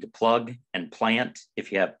 you need to plug and plant.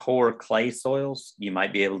 If you have poor clay soils, you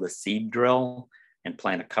might be able to seed drill and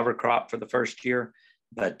plant a cover crop for the first year.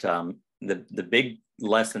 But the big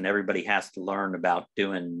lesson everybody has to learn about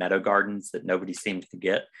doing meadow gardens that nobody seems to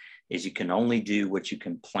get is you can only do what you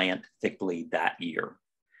can plant thickly that year.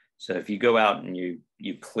 So if you go out and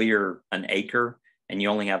you clear an acre and you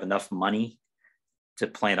only have enough money to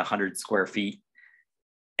plant 100 square feet,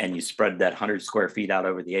 and you spread that 100 square feet out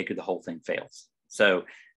over the acre, the whole thing fails. So